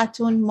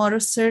علاقتون ما رو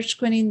سرچ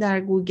کنین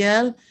در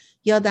گوگل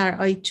یا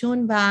در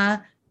آیتون و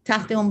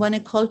تحت عنوان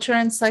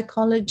Culture and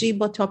Psychology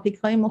با تاپیک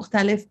های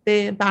مختلف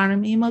به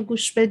برنامه ما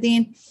گوش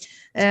بدین.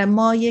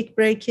 ما یک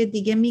بریک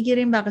دیگه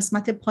میگیریم و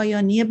قسمت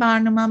پایانی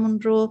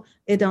برنامه‌مون رو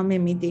ادامه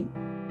میدیم.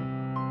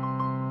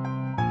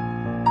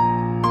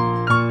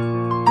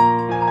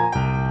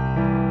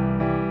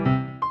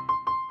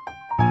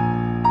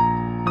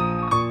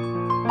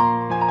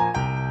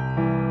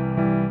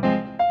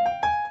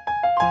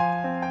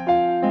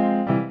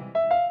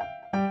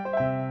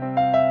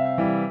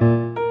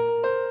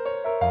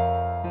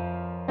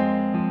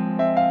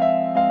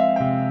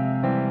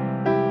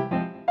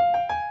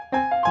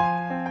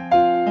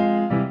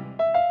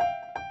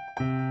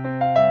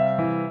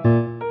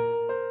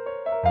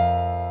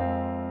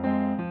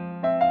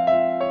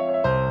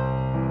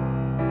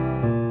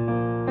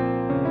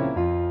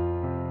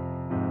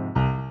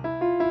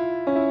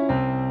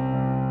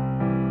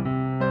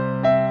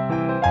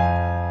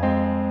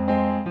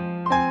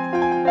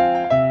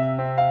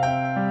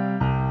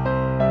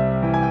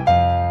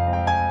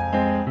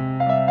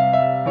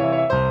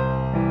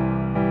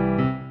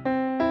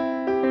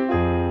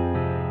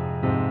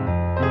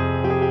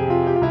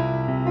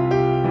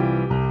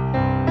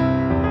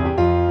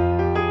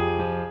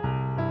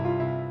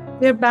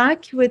 We're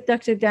back with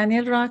Dr.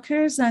 Daniel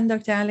Rockers and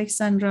Dr. Alex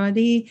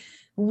Andrade.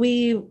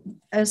 We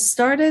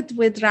started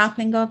with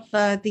wrapping up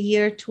the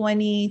year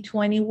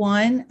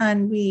 2021,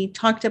 and we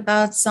talked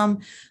about some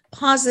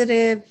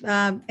positive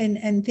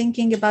and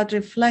thinking about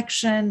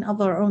reflection of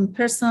our own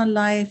personal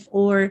life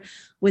or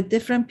with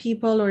different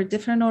people or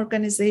different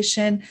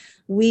organization.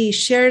 We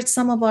shared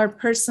some of our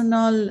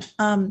personal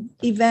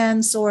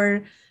events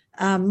or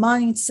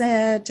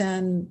mindset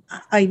and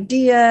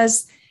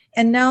ideas.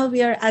 And now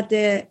we are at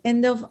the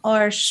end of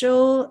our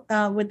show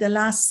with the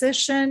last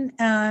session,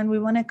 and we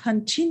want to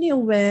continue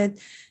with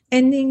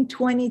ending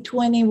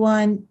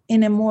 2021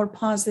 in a more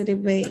positive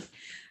way.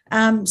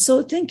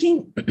 So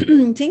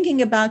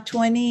thinking about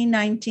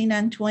 2019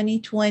 and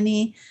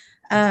 2020,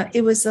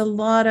 it was a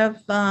lot of,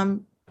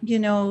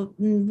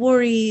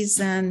 worries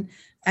and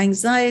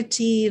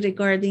anxiety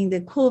regarding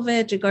the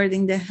COVID,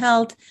 regarding the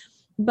health.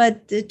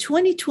 But the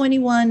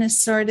 2021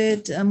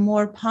 started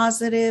more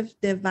positive,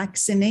 the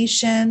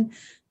vaccination,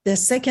 the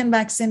second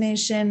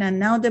vaccination, and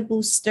now the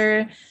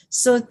booster.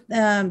 So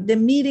the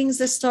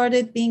meetings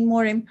started being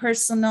more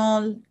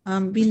impersonal.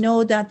 We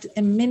know that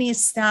many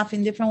staff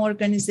in different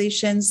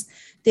organizations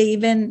They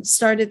even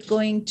started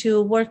going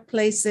to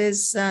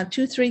workplaces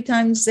 2-3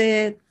 times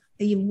a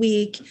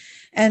week.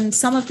 And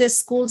some of the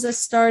schools that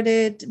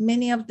started,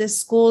 many of the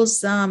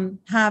schools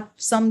have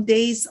some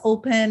days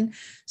open.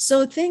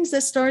 So things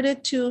that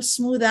started to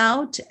smooth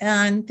out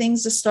and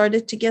things that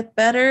started to get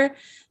better.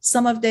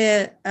 Some of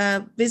the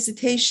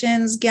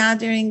visitations,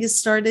 gatherings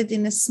started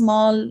in a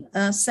small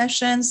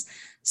sessions.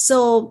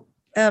 So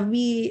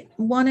we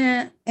want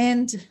to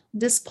end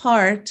this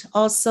part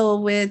also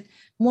with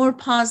more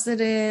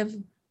positive,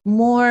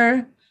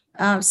 more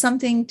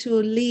something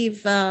to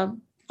leave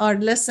our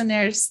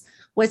listeners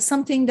with,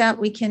 something that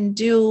we can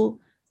do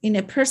in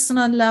a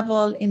personal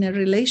level, in a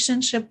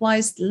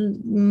relationship-wise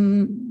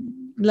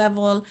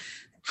level.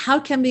 How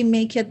can we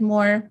make it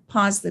more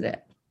positive?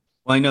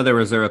 Well, I know there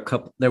was a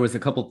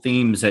couple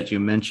themes that you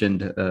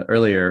mentioned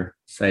earlier,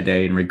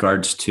 Saide, in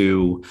regards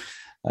to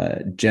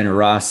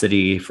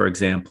generosity, for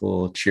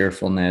example,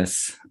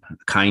 cheerfulness,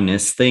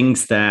 kindness,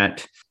 things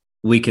that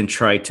we can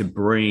try to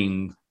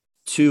bring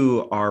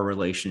to our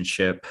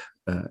relationship,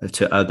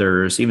 to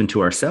others, even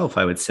to ourselves,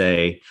 I would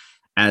say,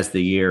 as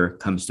the year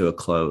comes to a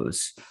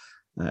close.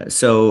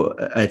 So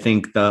I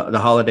think the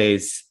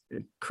holidays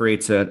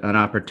creates an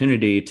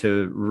opportunity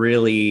to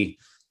really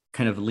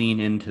kind of lean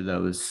into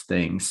those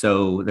things.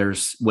 So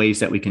there's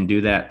ways that we can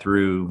do that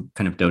through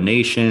kind of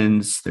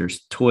donations. There's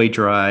toy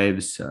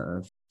drives,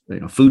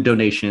 food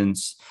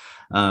donations,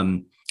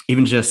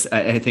 even just,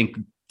 I think,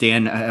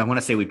 Dan, I want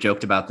to say we've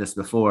joked about this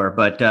before,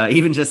 but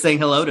even just saying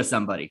hello to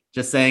somebody,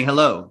 just saying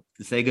hello,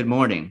 to say good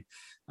morning,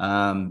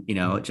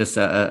 just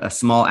a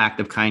small act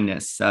of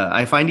kindness.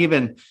 I find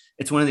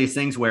it's one of these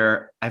things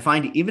where I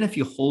find even if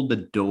you hold the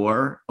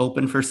door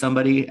open for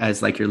somebody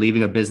as like you're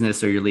leaving a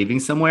business or you're leaving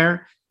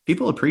somewhere,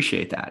 people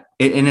appreciate that.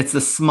 And it's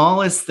the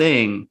smallest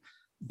thing,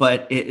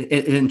 but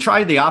and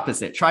try the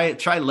opposite.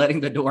 Try letting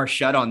the door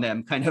shut on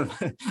them kind of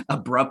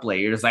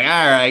abruptly. You're just like,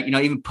 all right,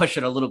 even push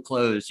it a little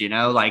closed,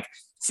 like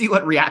see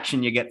what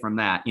reaction you get from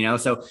that,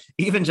 So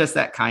even just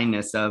that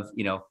kindness of,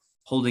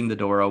 holding the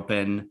door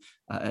open,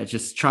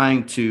 just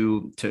trying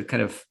to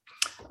kind of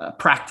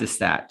practice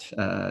that,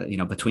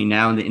 between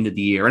now and the end of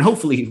the year, and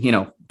hopefully,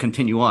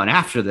 continue on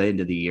after the end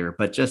of the year,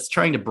 but just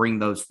trying to bring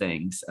those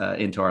things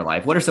into our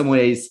life. What are some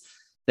ways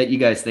that you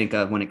guys think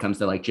of when it comes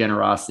to like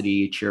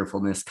generosity,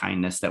 cheerfulness,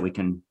 kindness that we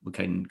can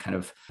kind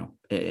of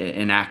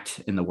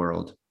enact in the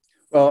world?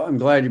 Well, I'm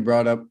glad you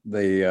brought up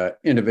the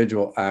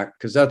individual act,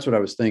 because that's what I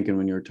was thinking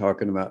when you were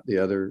talking about the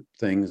other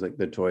things like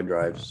the toy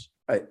drives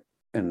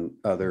and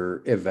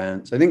other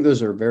events. I think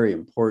those are very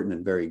important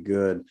and very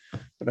good.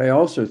 But I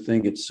also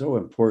think it's so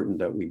important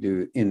that we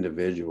do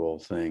individual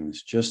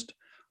things, just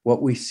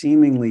what we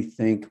seemingly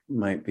think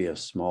might be a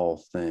small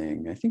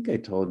thing. I think I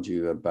told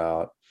you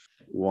about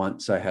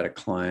once I had a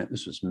client,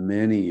 this was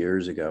many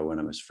years ago when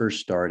I was first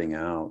starting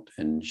out,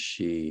 and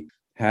she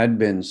had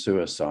been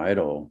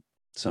suicidal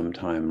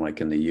sometime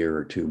like in the year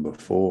or two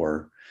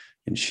before.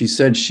 And she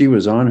said she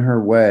was on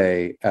her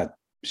way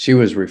she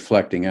was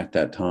reflecting at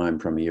that time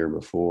from a year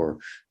before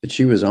that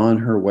she was on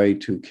her way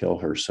to kill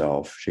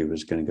herself. She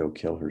was going to go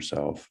kill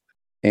herself.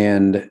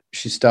 And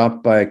she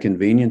stopped by a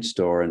convenience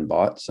store and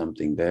bought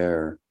something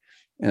there.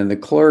 And the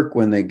clerk,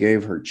 when they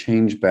gave her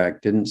change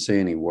back, didn't say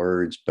any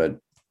words, but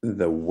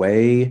the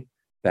way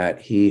that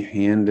he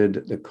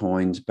handed the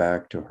coins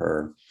back to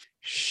her,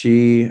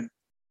 she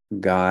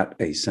got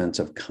a sense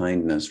of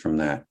kindness from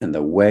that. And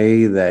the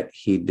way that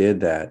he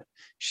did that,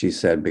 she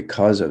said,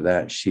 because of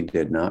that, she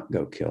did not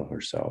go kill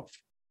herself.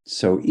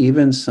 So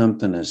even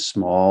something as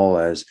small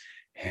as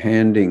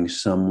handing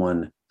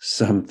someone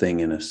something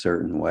in a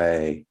certain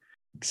way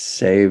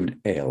saved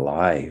a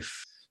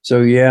life.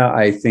 So yeah,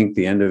 I think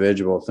the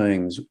individual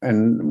things,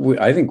 and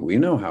I think we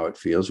know how it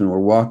feels when we're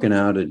walking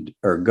out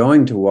or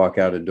going to walk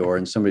out a door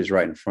and somebody's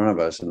right in front of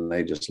us and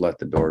they just let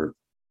the door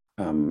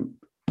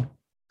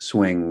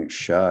swing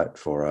shut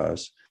for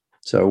us.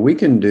 So we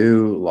can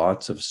do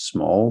lots of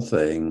small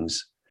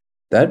things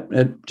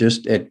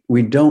that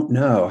we don't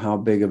know how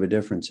big of a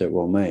difference it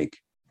will make.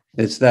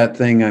 It's that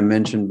thing I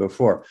mentioned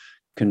before.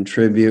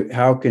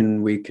 How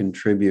can we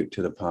contribute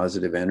to the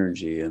positive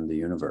energy in the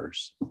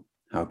universe?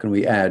 How can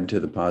we add to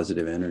the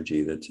positive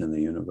energy that's in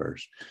the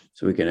universe?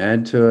 So we can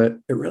add to it.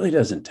 It really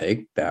doesn't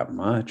take that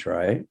much,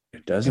 right?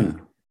 It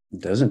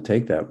doesn't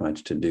take that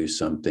much to do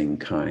something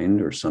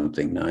kind or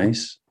something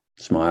nice.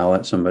 Smile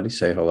at somebody,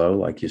 say hello,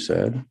 like you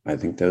said. I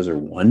think those are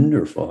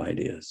wonderful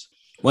ideas.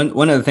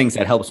 One of the things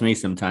that helps me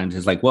sometimes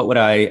is like, what would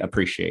I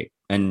appreciate?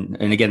 And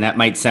again, that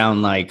might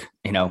sound like,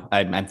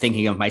 I'm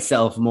thinking of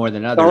myself more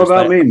than others. It's all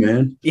about me,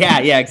 man.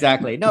 Yeah,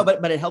 exactly. No,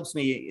 but it helps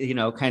me,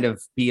 kind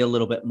of be a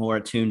little bit more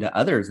attuned to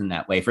others in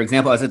that way. For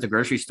example, I was at the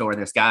grocery store,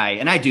 this guy,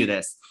 and I do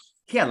this.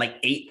 He had like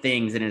 8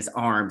 things in his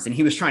arms and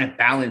he was trying to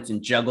balance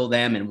and juggle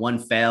them and one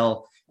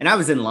fell. And I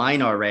was in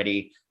line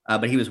already.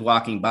 But he was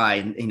walking by,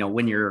 and,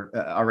 when you're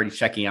already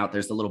checking out,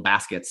 there's the little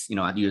baskets,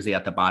 usually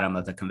at the bottom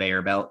of the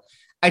conveyor belt.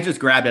 I just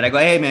grabbed it. I go,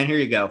 hey, man, here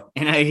you go.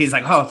 And he's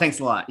like, oh, thanks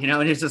a lot.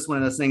 And it's just one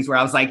of those things where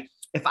I was like,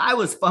 if I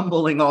was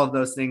fumbling all of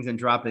those things and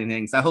dropping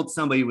things, I hope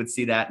somebody would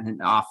see that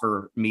and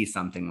offer me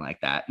something like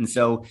that. And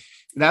so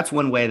that's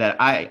one way that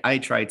I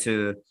try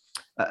to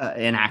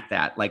enact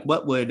that. Like,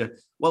 what would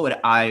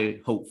I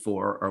hope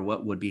for, or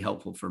what would be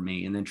helpful for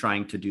me? And then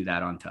trying to do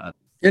that onto others.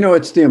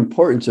 It's the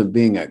importance of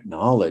being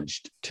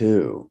acknowledged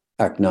too,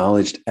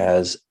 acknowledged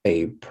as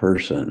a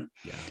person.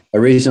 Yeah. I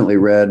recently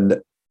read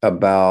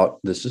about,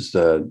 this is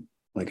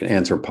like an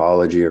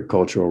anthropology or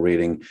cultural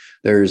reading.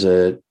 There's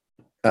a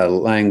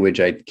language,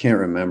 I can't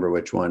remember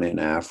which one, in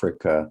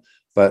Africa,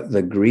 but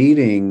the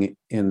greeting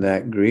in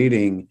that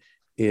greeting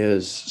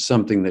is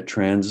something that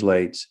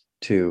translates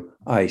to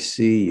 "I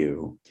see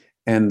you,"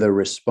 and the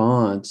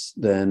response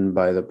then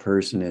by the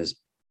person is,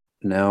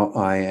 "Now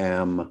I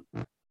am,"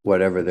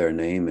 whatever their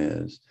name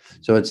is.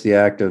 So it's the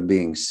act of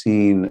being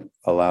seen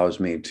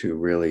allows me to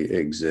really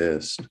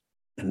exist.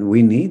 And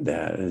we need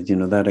that,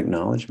 that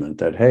acknowledgement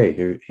that,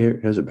 hey,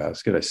 here's a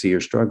basket. I see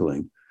you're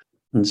struggling.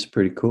 And it's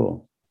pretty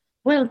cool.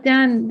 Well,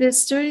 Dan, the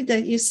story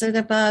that you said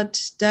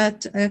about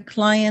that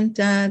client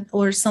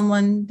or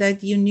someone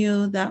that you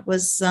knew that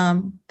was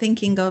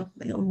thinking of,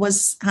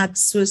 had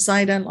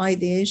suicidal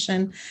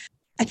ideation,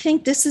 I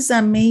think this is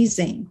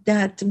amazing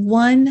that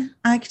one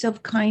act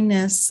of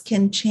kindness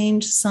can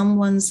change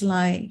someone's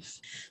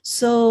life.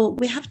 So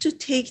we have to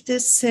take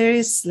this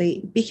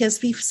seriously, because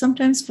we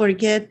sometimes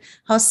forget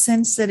how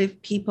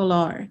sensitive people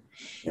are.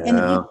 Yeah.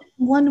 And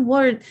one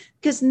word,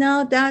 because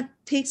now that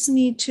takes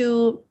me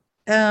to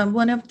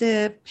one of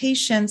the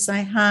patients I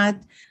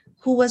had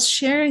who was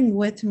sharing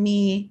with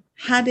me,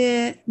 had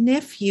a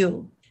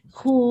nephew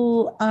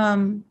who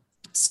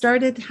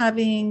started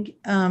having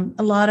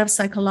a lot of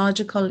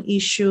psychological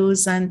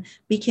issues and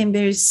became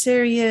very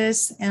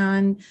serious,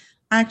 and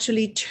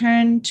actually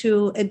turned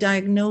to a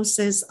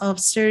diagnosis of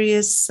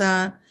serious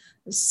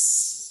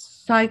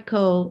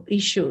psycho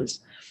issues.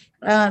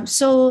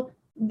 So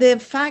the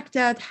fact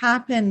that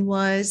happened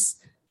was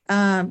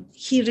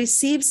he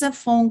receives a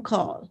phone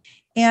call,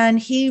 and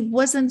he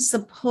wasn't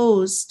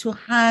supposed to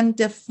hand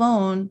the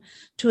phone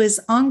to his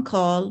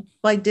uncle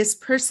by this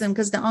person,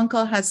 because the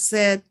uncle has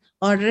said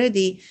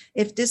already,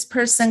 if this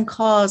person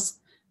calls,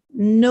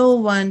 no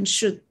one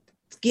should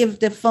give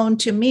the phone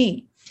to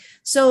me.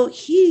 So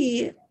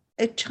he,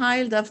 a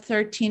child of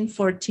 13,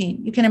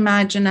 14, you can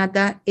imagine at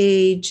that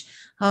age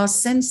how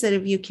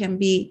sensitive you can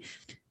be.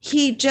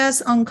 He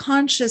just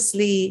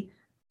unconsciously,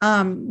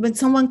 when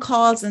someone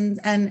calls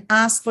and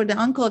asks for the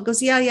uncle,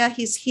 goes, yeah,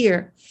 he's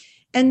here.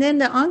 And then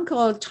the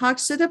uncle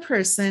talks to the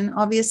person.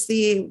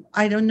 Obviously,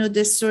 I don't know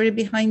the story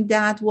behind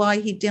that, why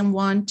he didn't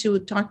want to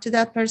talk to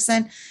that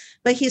person.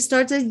 But he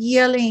started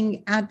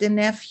yelling at the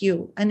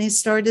nephew, and he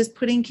started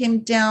putting him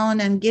down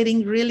and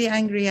getting really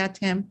angry at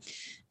him.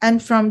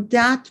 And from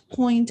that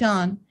point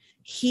on,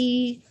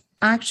 he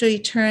actually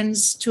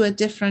turns to a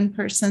different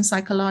person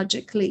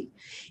psychologically.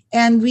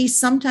 And we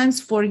sometimes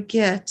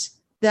forget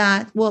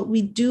that what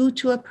we do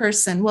to a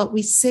person, what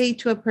we say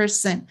to a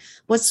person,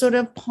 what sort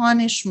of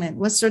punishment,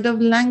 what sort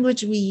of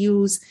language we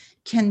use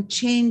can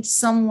change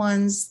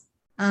someone's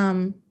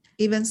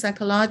even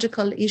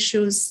psychological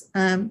issues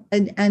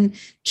and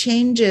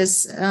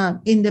changes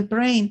in the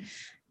brain.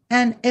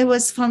 And it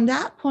was from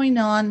that point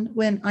on,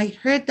 when I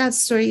heard that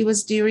story, it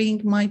was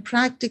during my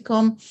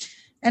practicum.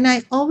 And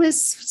I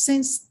always,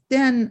 since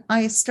then,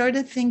 I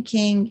started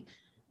thinking,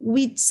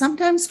 we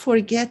sometimes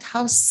forget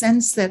how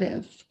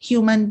sensitive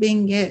human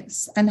being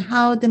is and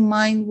how the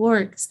mind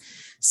works.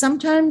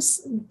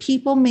 Sometimes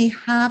people may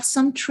have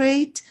some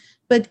trait,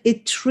 but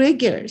it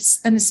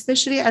triggers, and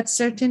especially at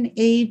certain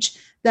age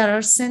that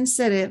are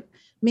sensitive,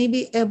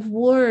 maybe a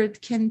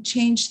word can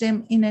change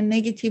them in a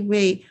negative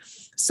way.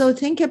 So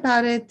think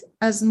about it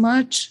as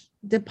much.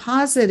 The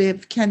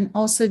positive can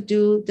also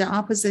do the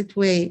opposite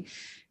way.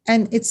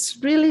 And it's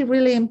really,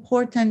 really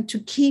important to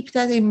keep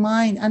that in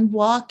mind and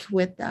walk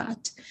with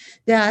that.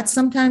 That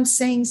sometimes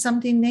saying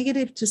something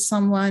negative to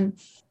someone,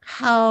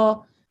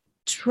 how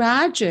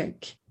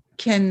tragic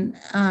can,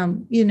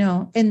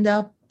 end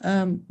up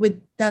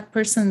with that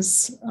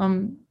person's,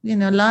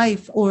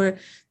 life, or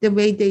the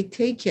way they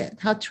take it,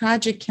 how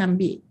tragic can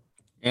be.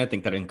 Yeah, I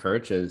think that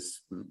encourages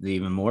the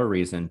even more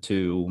reason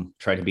to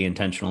try to be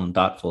intentional and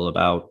thoughtful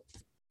about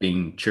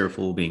being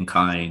cheerful, being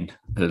kind.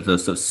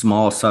 Those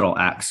small, subtle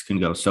acts can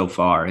go so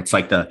far. It's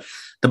like the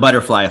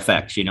butterfly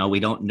effect. We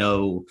don't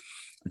know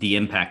the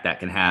impact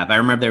that can have. I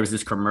remember there was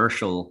this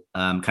commercial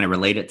kind of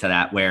related to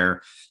that,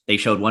 where they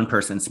showed one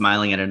person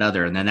smiling at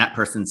another, and then that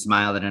person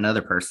smiled at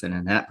another person,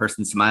 and that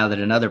person smiled at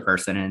another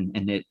person.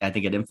 And I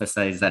think it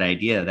emphasized that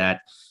idea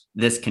that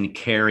this can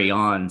carry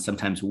on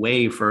sometimes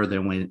way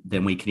further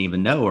than we can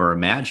even know or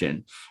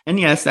imagine. And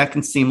yes, that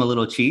can seem a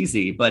little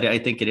cheesy, but I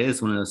think it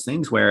is one of those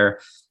things where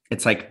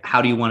it's like,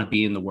 how do you want to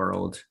be in the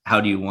world?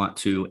 How do you want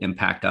to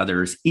impact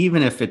others,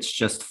 even if it's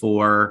just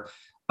for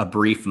a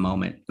brief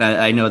moment?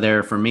 I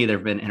know for me, there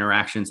have been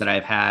interactions that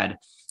I've had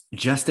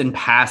just in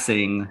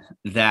passing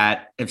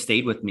that have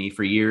stayed with me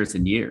for years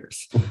and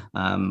years,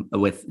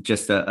 with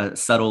just a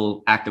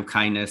subtle act of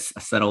kindness,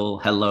 a subtle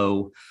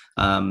hello,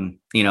 and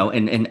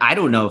I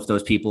don't know if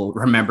those people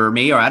remember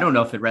me, or I don't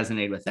know if it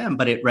resonated with them,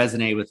 but it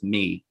resonated with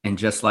me. And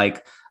just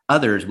like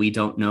others, we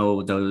don't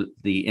know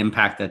the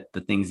impact that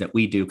the things that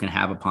we do can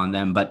have upon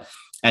them. But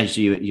as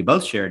you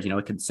both shared,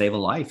 it could save a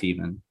life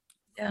even.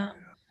 Yeah,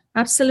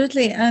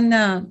 absolutely. And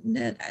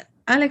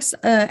Alex,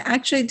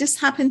 actually, this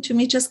happened to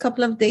me just a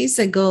couple of days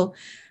ago.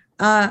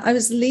 I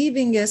was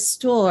leaving a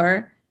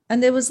store,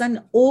 and there was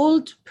an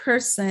old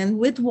person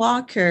with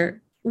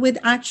walker, with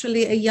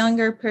actually a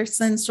younger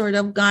person sort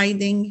of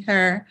guiding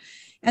her.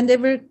 And they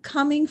were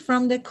coming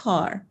from the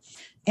car.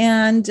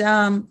 And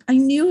I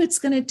knew it's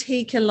going to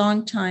take a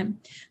long time.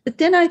 But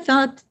then I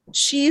thought,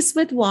 she's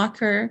with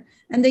walker,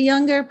 and the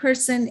younger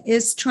person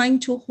is trying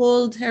to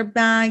hold her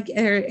bag,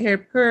 her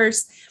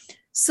purse.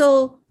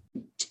 So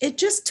it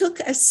just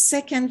took a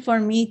second for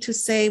me to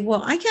say,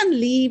 well, I can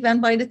leave.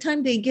 And by the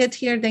time they get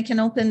here, they can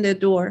open the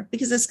door,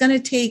 because it's going to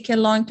take a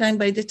long time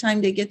by the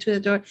time they get to the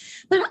door.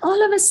 But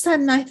all of a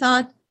sudden I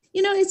thought,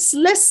 it's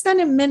less than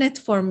a minute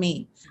for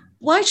me.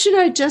 Why should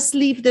I just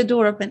leave the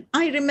door open?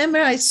 I remember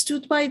I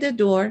stood by the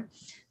door,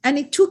 and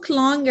it took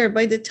longer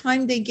by the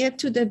time they get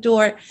to the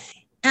door.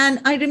 And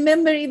I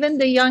remember even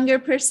the younger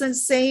person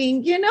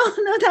saying,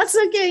 no, that's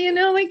okay.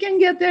 We can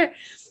get there.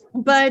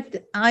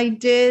 But I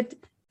did.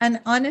 And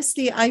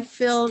honestly, I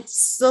feel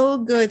so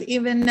good.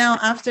 Even now,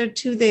 after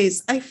 2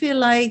 days, I feel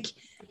like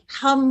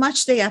how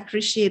much they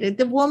appreciated.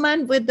 The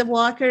woman with the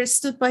walker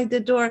stood by the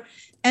door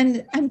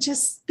and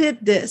just did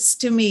this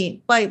to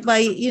me by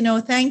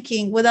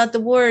thanking without the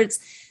words.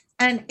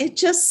 And it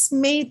just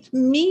made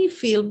me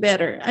feel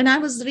better. And I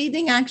was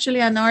reading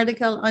actually an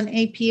article on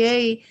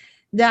APA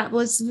that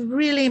was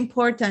really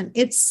important.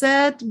 It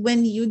said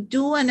when you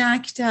do an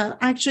act,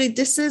 actually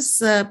this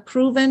is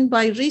proven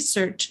by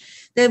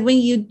research, that when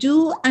you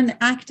do an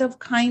act of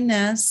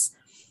kindness,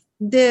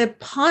 the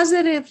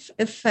positive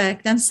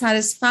effect and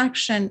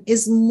satisfaction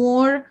is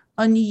more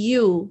on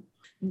you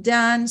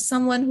than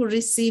someone who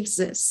receives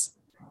this.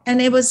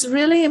 And it was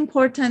really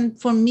important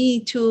for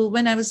me to,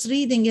 when I was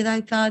reading it,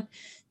 I thought,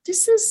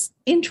 this is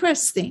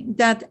interesting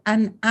that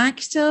an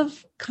act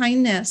of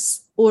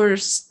kindness, or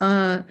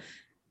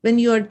when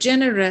you're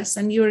generous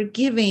and you're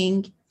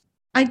giving,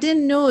 I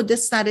didn't know the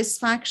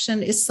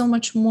satisfaction is so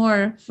much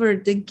more for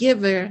the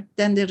giver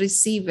than the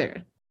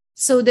receiver.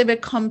 So they were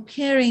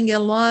comparing a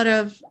lot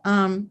of,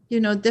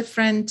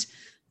 different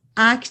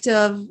act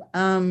of,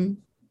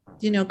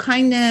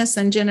 kindness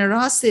and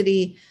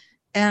generosity.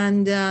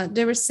 And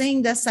they were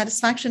saying that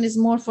satisfaction is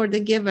more for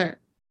the giver.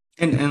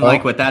 And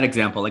like with that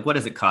example, like what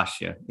does it cost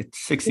you?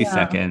 It's 60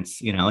 seconds,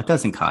 it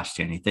doesn't cost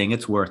you anything.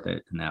 It's worth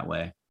it in that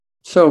way.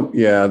 So,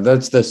 yeah,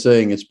 that's the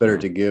saying, it's better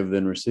to give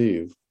than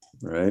receive,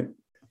 right?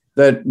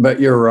 But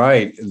you're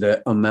right.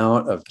 The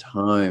amount of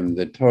time,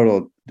 the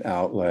total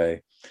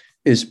outlay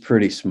is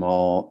pretty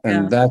small.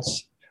 And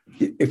that's,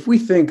 if we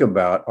think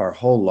about our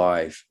whole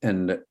life,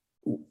 and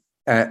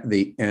at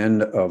the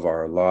end of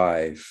our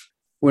life,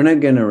 we're not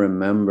going to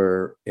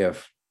remember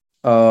if,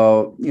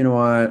 oh, you know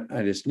what,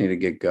 I just need to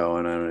get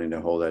going. I don't need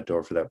to hold that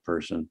door for that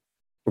person.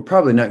 We're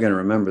probably not going to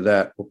remember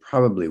that. We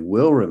probably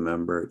will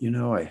remember,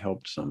 I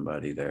helped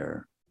somebody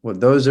there. Well,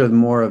 those are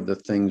more of the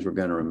things we're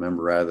going to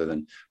remember, rather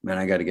than, man,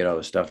 I got to get all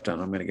this stuff done.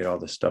 I'm going to get all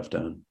this stuff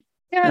done.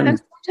 Yeah. And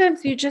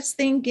sometimes you just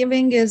think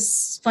giving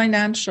is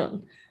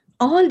financial.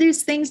 All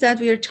these things that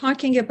we are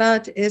talking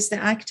about is the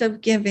act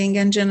of giving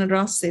and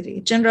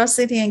generosity.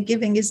 Generosity and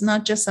giving is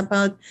not just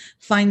about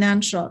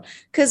financial,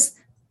 because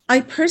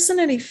I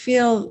personally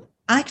feel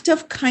act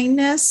of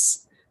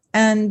kindness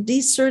and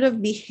this sort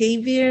of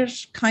behavior,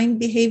 kind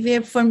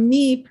behavior, for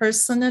me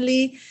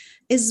personally,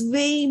 is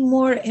way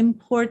more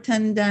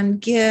important than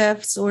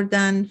gifts or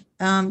than,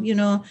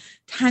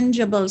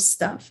 tangible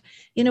stuff.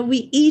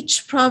 We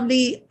each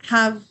probably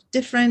have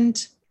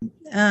different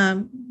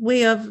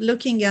way of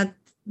looking at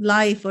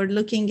life or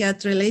looking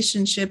at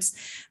relationships.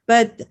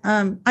 But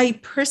I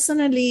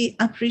personally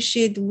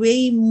appreciate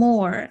way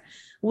more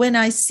when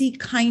I see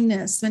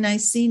kindness, when I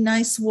see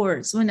nice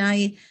words, when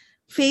I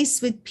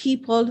face with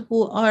people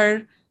who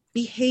are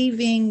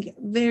behaving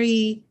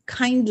very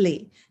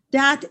kindly.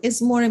 That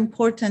is more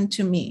important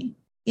to me,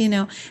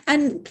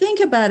 and think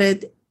about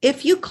it.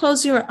 If you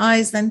close your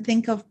eyes and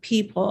think of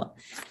people,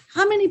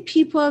 how many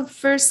people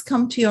first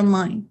come to your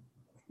mind?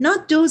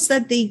 Not those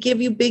that they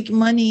give you big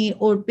money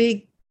or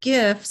big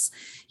gifts.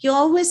 You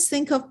always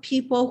think of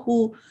people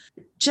who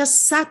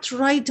just sat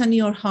right on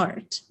your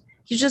heart.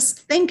 You just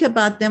think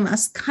about them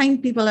as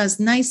kind people, as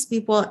nice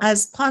people,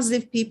 as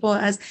positive people,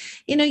 as,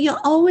 you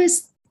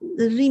always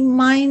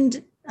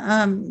remind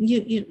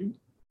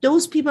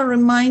those people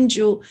remind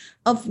you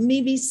of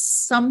maybe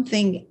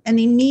something, and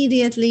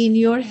immediately in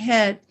your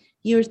head,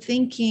 you're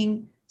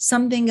thinking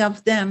something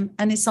of them,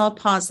 and it's all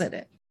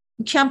positive.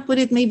 You can't put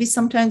it maybe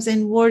sometimes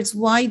in words.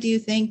 Why do you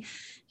think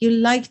you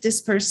like this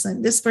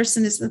person? This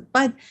person is,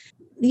 but,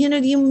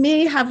 you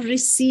may have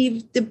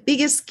received the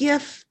biggest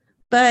gift,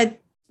 but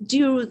do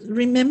you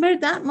remember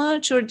that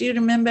much, or do you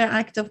remember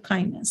act of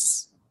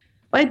kindness?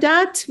 By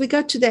that, we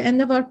got to the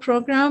end of our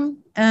program,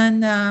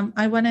 and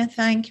I want to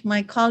thank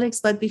my colleagues.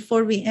 But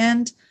before we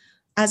end,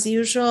 as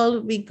usual,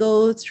 we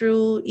go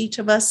through each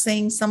of us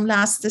saying some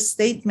last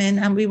statement,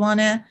 and we want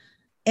to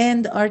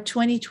end our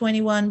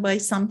 2021 by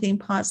something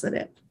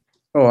positive.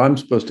 Oh, I'm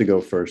supposed to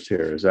go first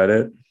here. Is that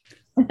it?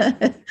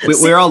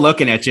 We're all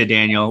looking at you,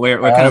 Daniel. We're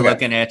kind of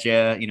looking at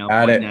you,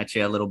 pointing at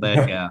you a little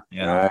bit.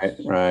 Yeah.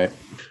 Right.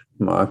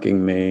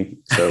 Mocking me.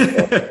 So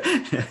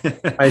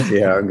I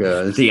see how it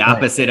goes. The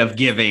opposite of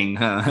giving.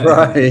 Huh?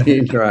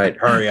 Right.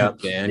 Hurry up,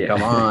 Dan. Yeah.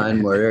 Come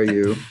on. Where are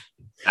you?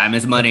 Time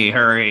is money.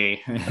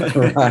 Hurry.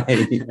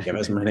 Right. Give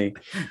us money.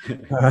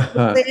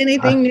 Say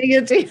anything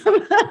negative.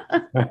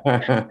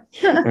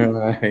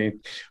 Right.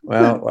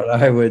 Well, what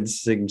I would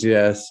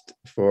suggest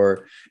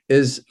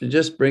is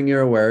just bring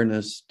your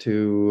awareness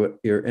to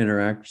your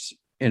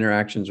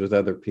interactions with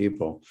other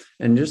people,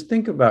 and just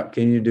think about,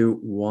 can you do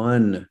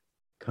one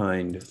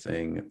kind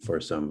thing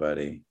for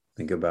somebody?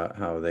 Think about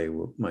how they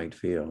might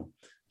feel.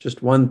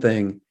 Just one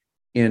thing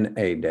in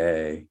a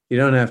day. You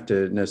don't have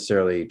to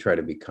necessarily try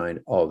to be kind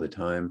all the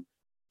time,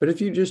 but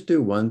if you just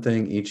do one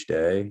thing each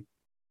day,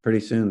 pretty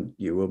soon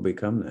you will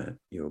become that.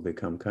 You will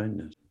become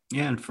kindness.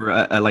 Yeah, and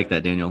I like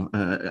that, Daniel.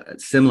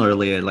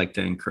 Similarly, I like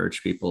to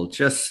encourage people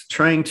just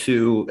trying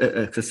to,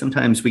 because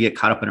sometimes we get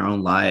caught up in our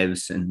own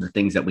lives and the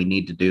things that we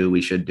need to do,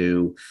 we should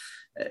do.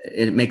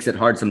 It makes it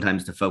hard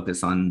sometimes to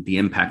focus on the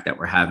impact that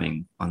we're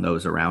having on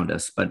those around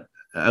us. But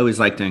I always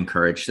like to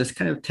encourage, just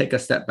kind of take a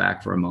step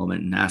back for a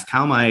moment and ask,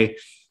 how am I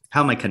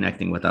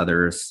connecting with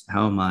others?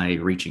 How am I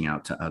reaching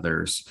out to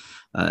others?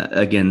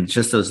 Again,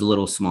 just those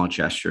little small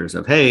gestures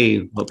of,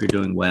 hey, hope you're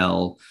doing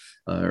well,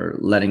 or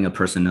letting a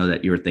person know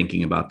that you're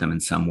thinking about them in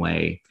some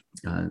way.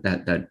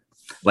 That,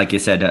 like you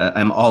said,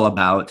 I'm all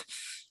about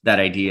that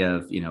idea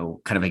of,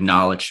 kind of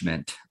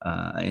acknowledgement.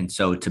 And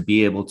so to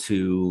be able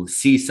to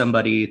see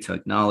somebody, to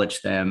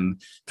acknowledge them,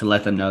 to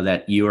let them know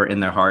that you are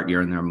in their heart,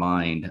 you're in their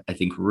mind, I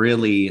think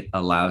really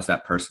allows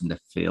that person to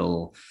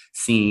feel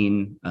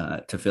seen,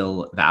 to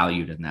feel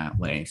valued in that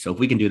way. So if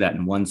we can do that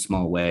in one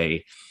small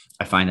way,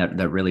 I find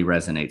that really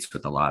resonates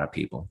with a lot of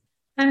people.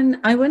 And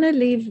I want to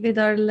leave with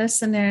our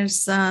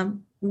listeners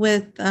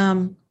with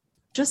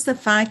just the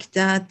fact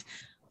that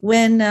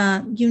when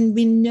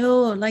we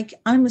know, like,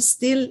 I'm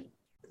still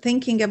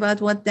thinking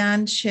about what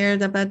Dan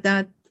shared about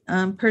that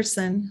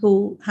person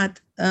who had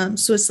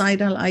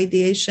suicidal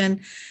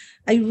ideation.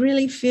 I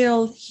really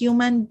feel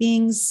human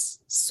beings'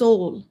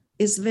 soul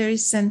is very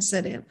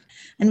sensitive,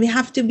 and we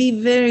have to be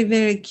very,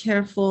 very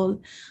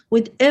careful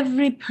with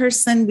every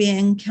person we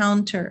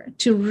encounter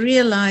to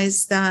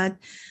realize that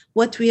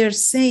what we are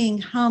saying,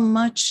 how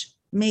much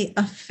may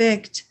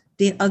affect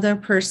the other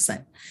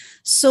person.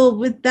 So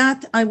with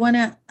that, I want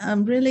to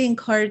really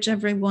encourage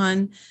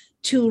everyone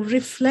to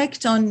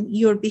reflect on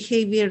your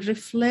behavior,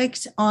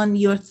 reflect on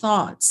your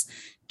thoughts,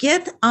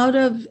 get out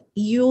of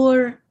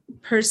your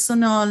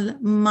personal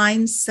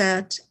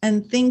mindset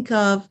and think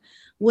of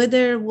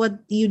whether what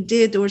you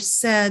did or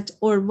said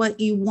or what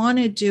you want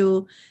to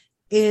do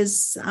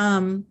is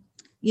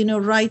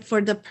right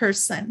for the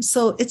person.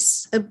 So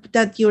it's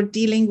that you're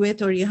dealing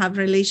with or you have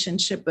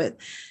relationship with.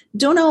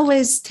 Don't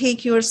always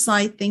take your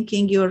side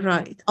thinking you're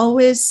right.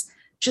 Always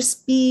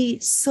just be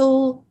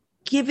so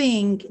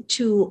giving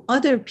to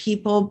other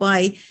people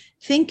by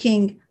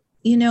thinking,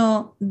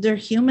 they're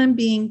human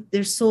being,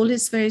 their soul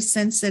is very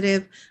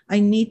sensitive. I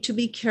need to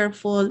be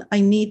careful.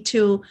 I need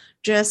to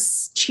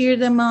just cheer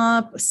them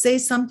up, say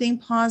something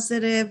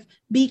positive,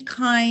 be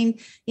kind.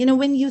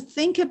 When you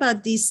think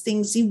about these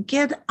things, you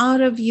get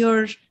out of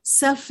your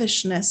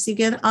selfishness. You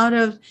get out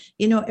of,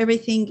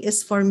 everything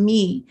is for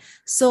me.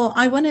 So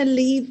I want to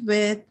leave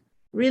with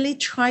really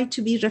try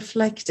to be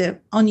reflective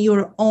on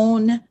your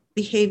own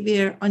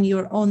behavior, on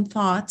your own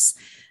thoughts.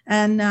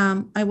 And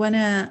I want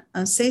to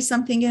say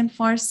something in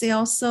Farsi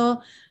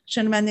also.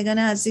 شنوندگان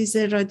عزیز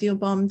رادیو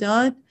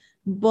بامداد،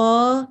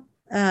 با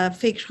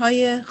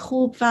فکرهای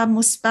خوب و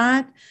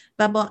مثبت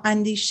و با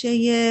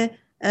اندیشه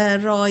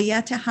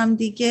رعایت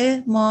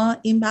همدیگه ما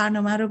این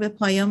برنامه رو به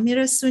پایان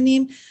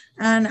میرسونیم.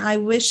 And I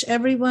wish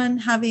everyone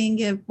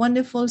having a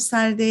wonderful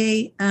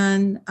Saturday.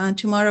 And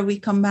tomorrow we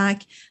come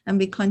back and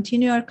we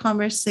continue our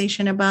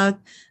conversation about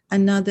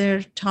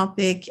another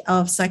topic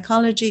of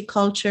psychology,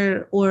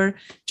 culture, or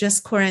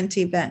just current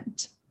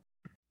event.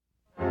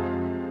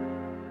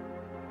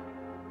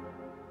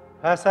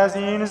 پس از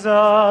این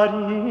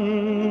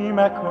زاری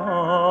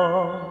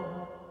مکن،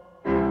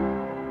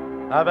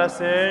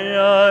 عبس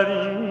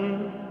یاری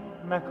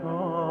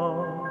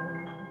مکن،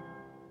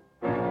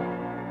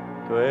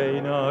 تو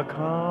ای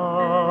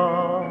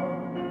ناکام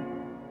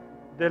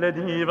دل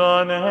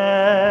دیوانه،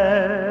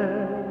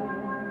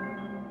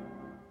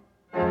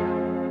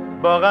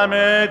 با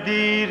غم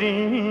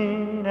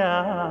دیرینم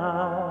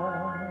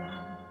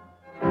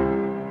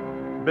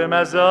به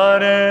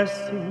مزار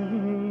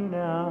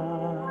سینم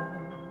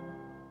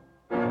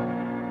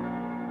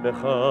به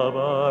خواب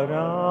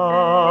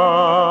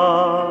آرام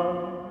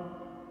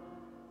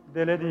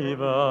دل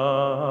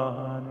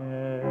دیوانه.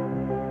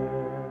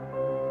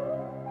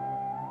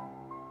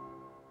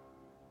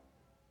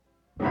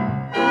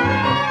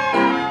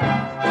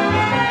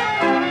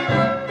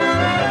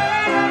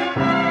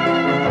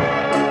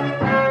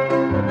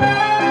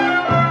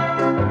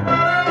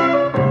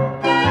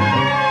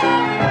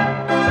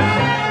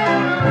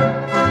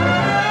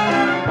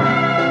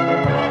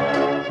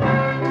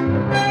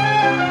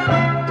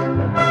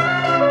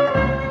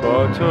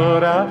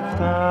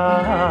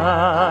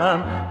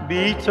 رفتم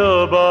بی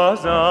تو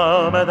باز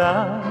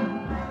آمدم،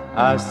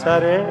 از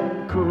سر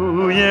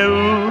کوی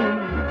او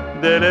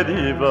دل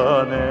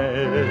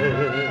دیوانه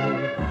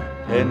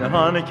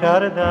پنهان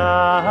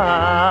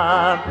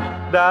کردم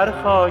در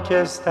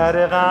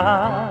خاکستر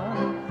غم،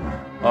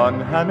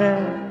 آن همه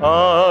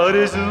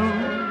آرزو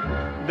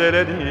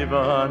دل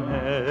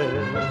دیوانه.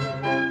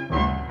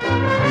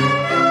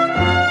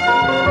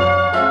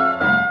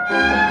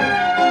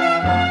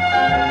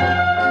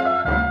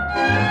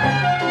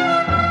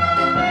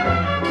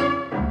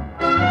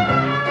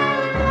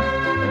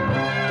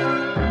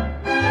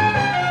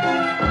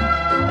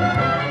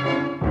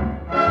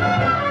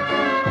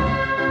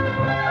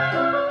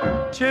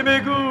 چه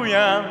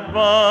بگویم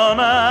با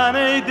من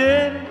ای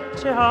دل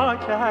چه ها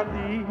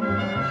کردی،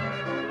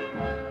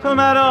 تو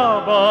مرا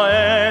با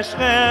عشق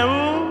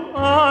او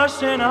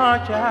آشنا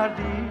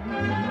کردی،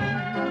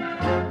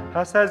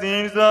 پس از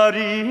این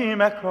زاری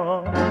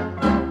مکن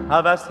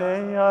هوس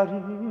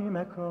یاری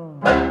مکن،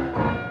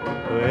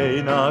 تو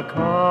ای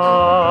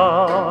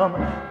ناکام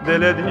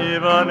دل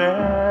دیوانه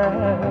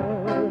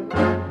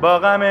با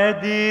غم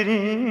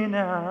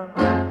دیرینم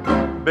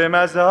به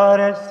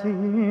مزار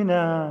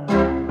سینم،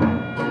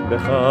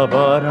 بخواب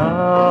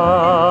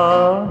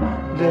آرام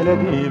دل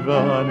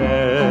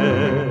دیوانه.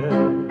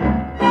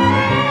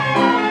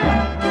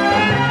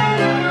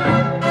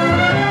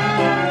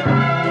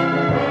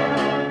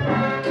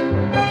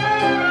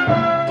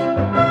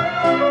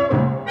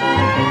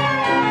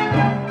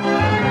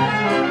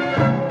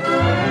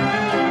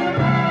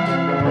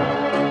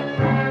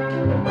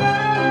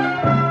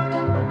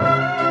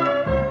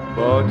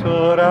 با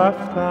تو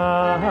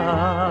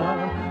رفتم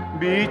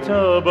بی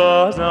تو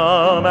باز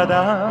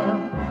آمدم،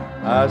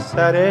 از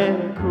سر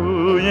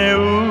کوی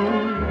او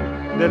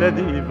دل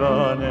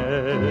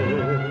دیوانه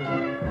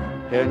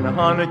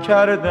پنهان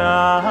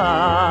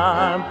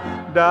کردم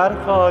در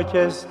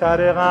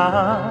خاکستر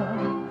غم،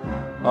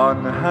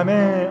 آن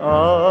همه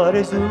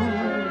آرزو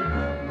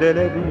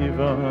دل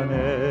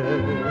دیوانه.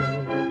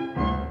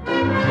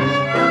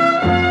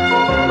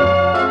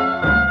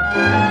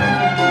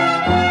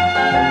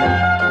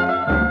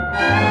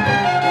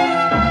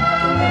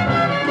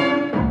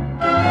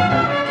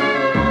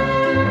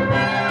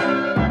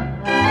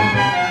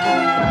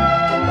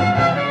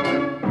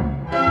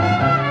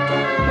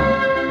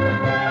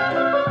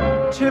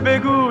 چه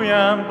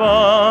بگویم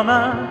با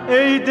من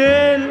ای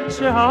دل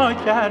چه ها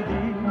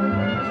کردی،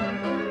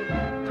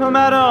 تو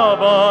مرا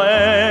با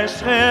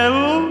عشق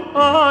او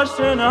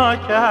آشنا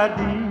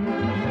کردی،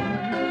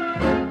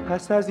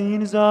 پس از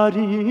این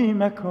زاری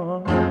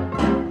مکن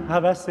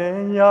هوس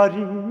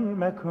یاری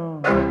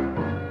مکن،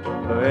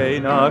 تو ای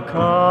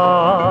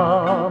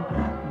ناکام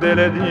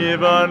دل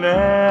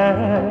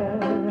دیوانه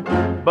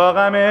با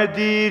غم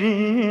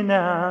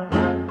دیرینم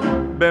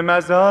به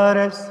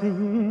مزار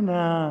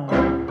سینم،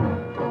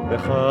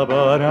 بخواب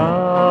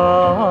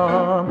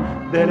آرام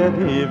دل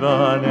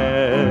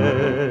دیوانه،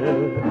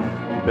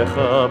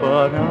 بخواب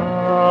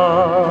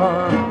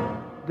آرام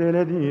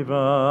دل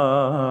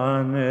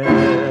دیوانه.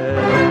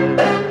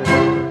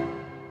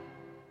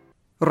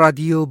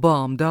 رادیو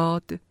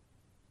بامداد،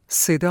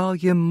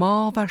 صدای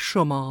ما و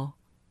شما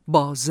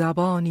با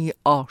زبانی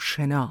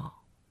آشنا.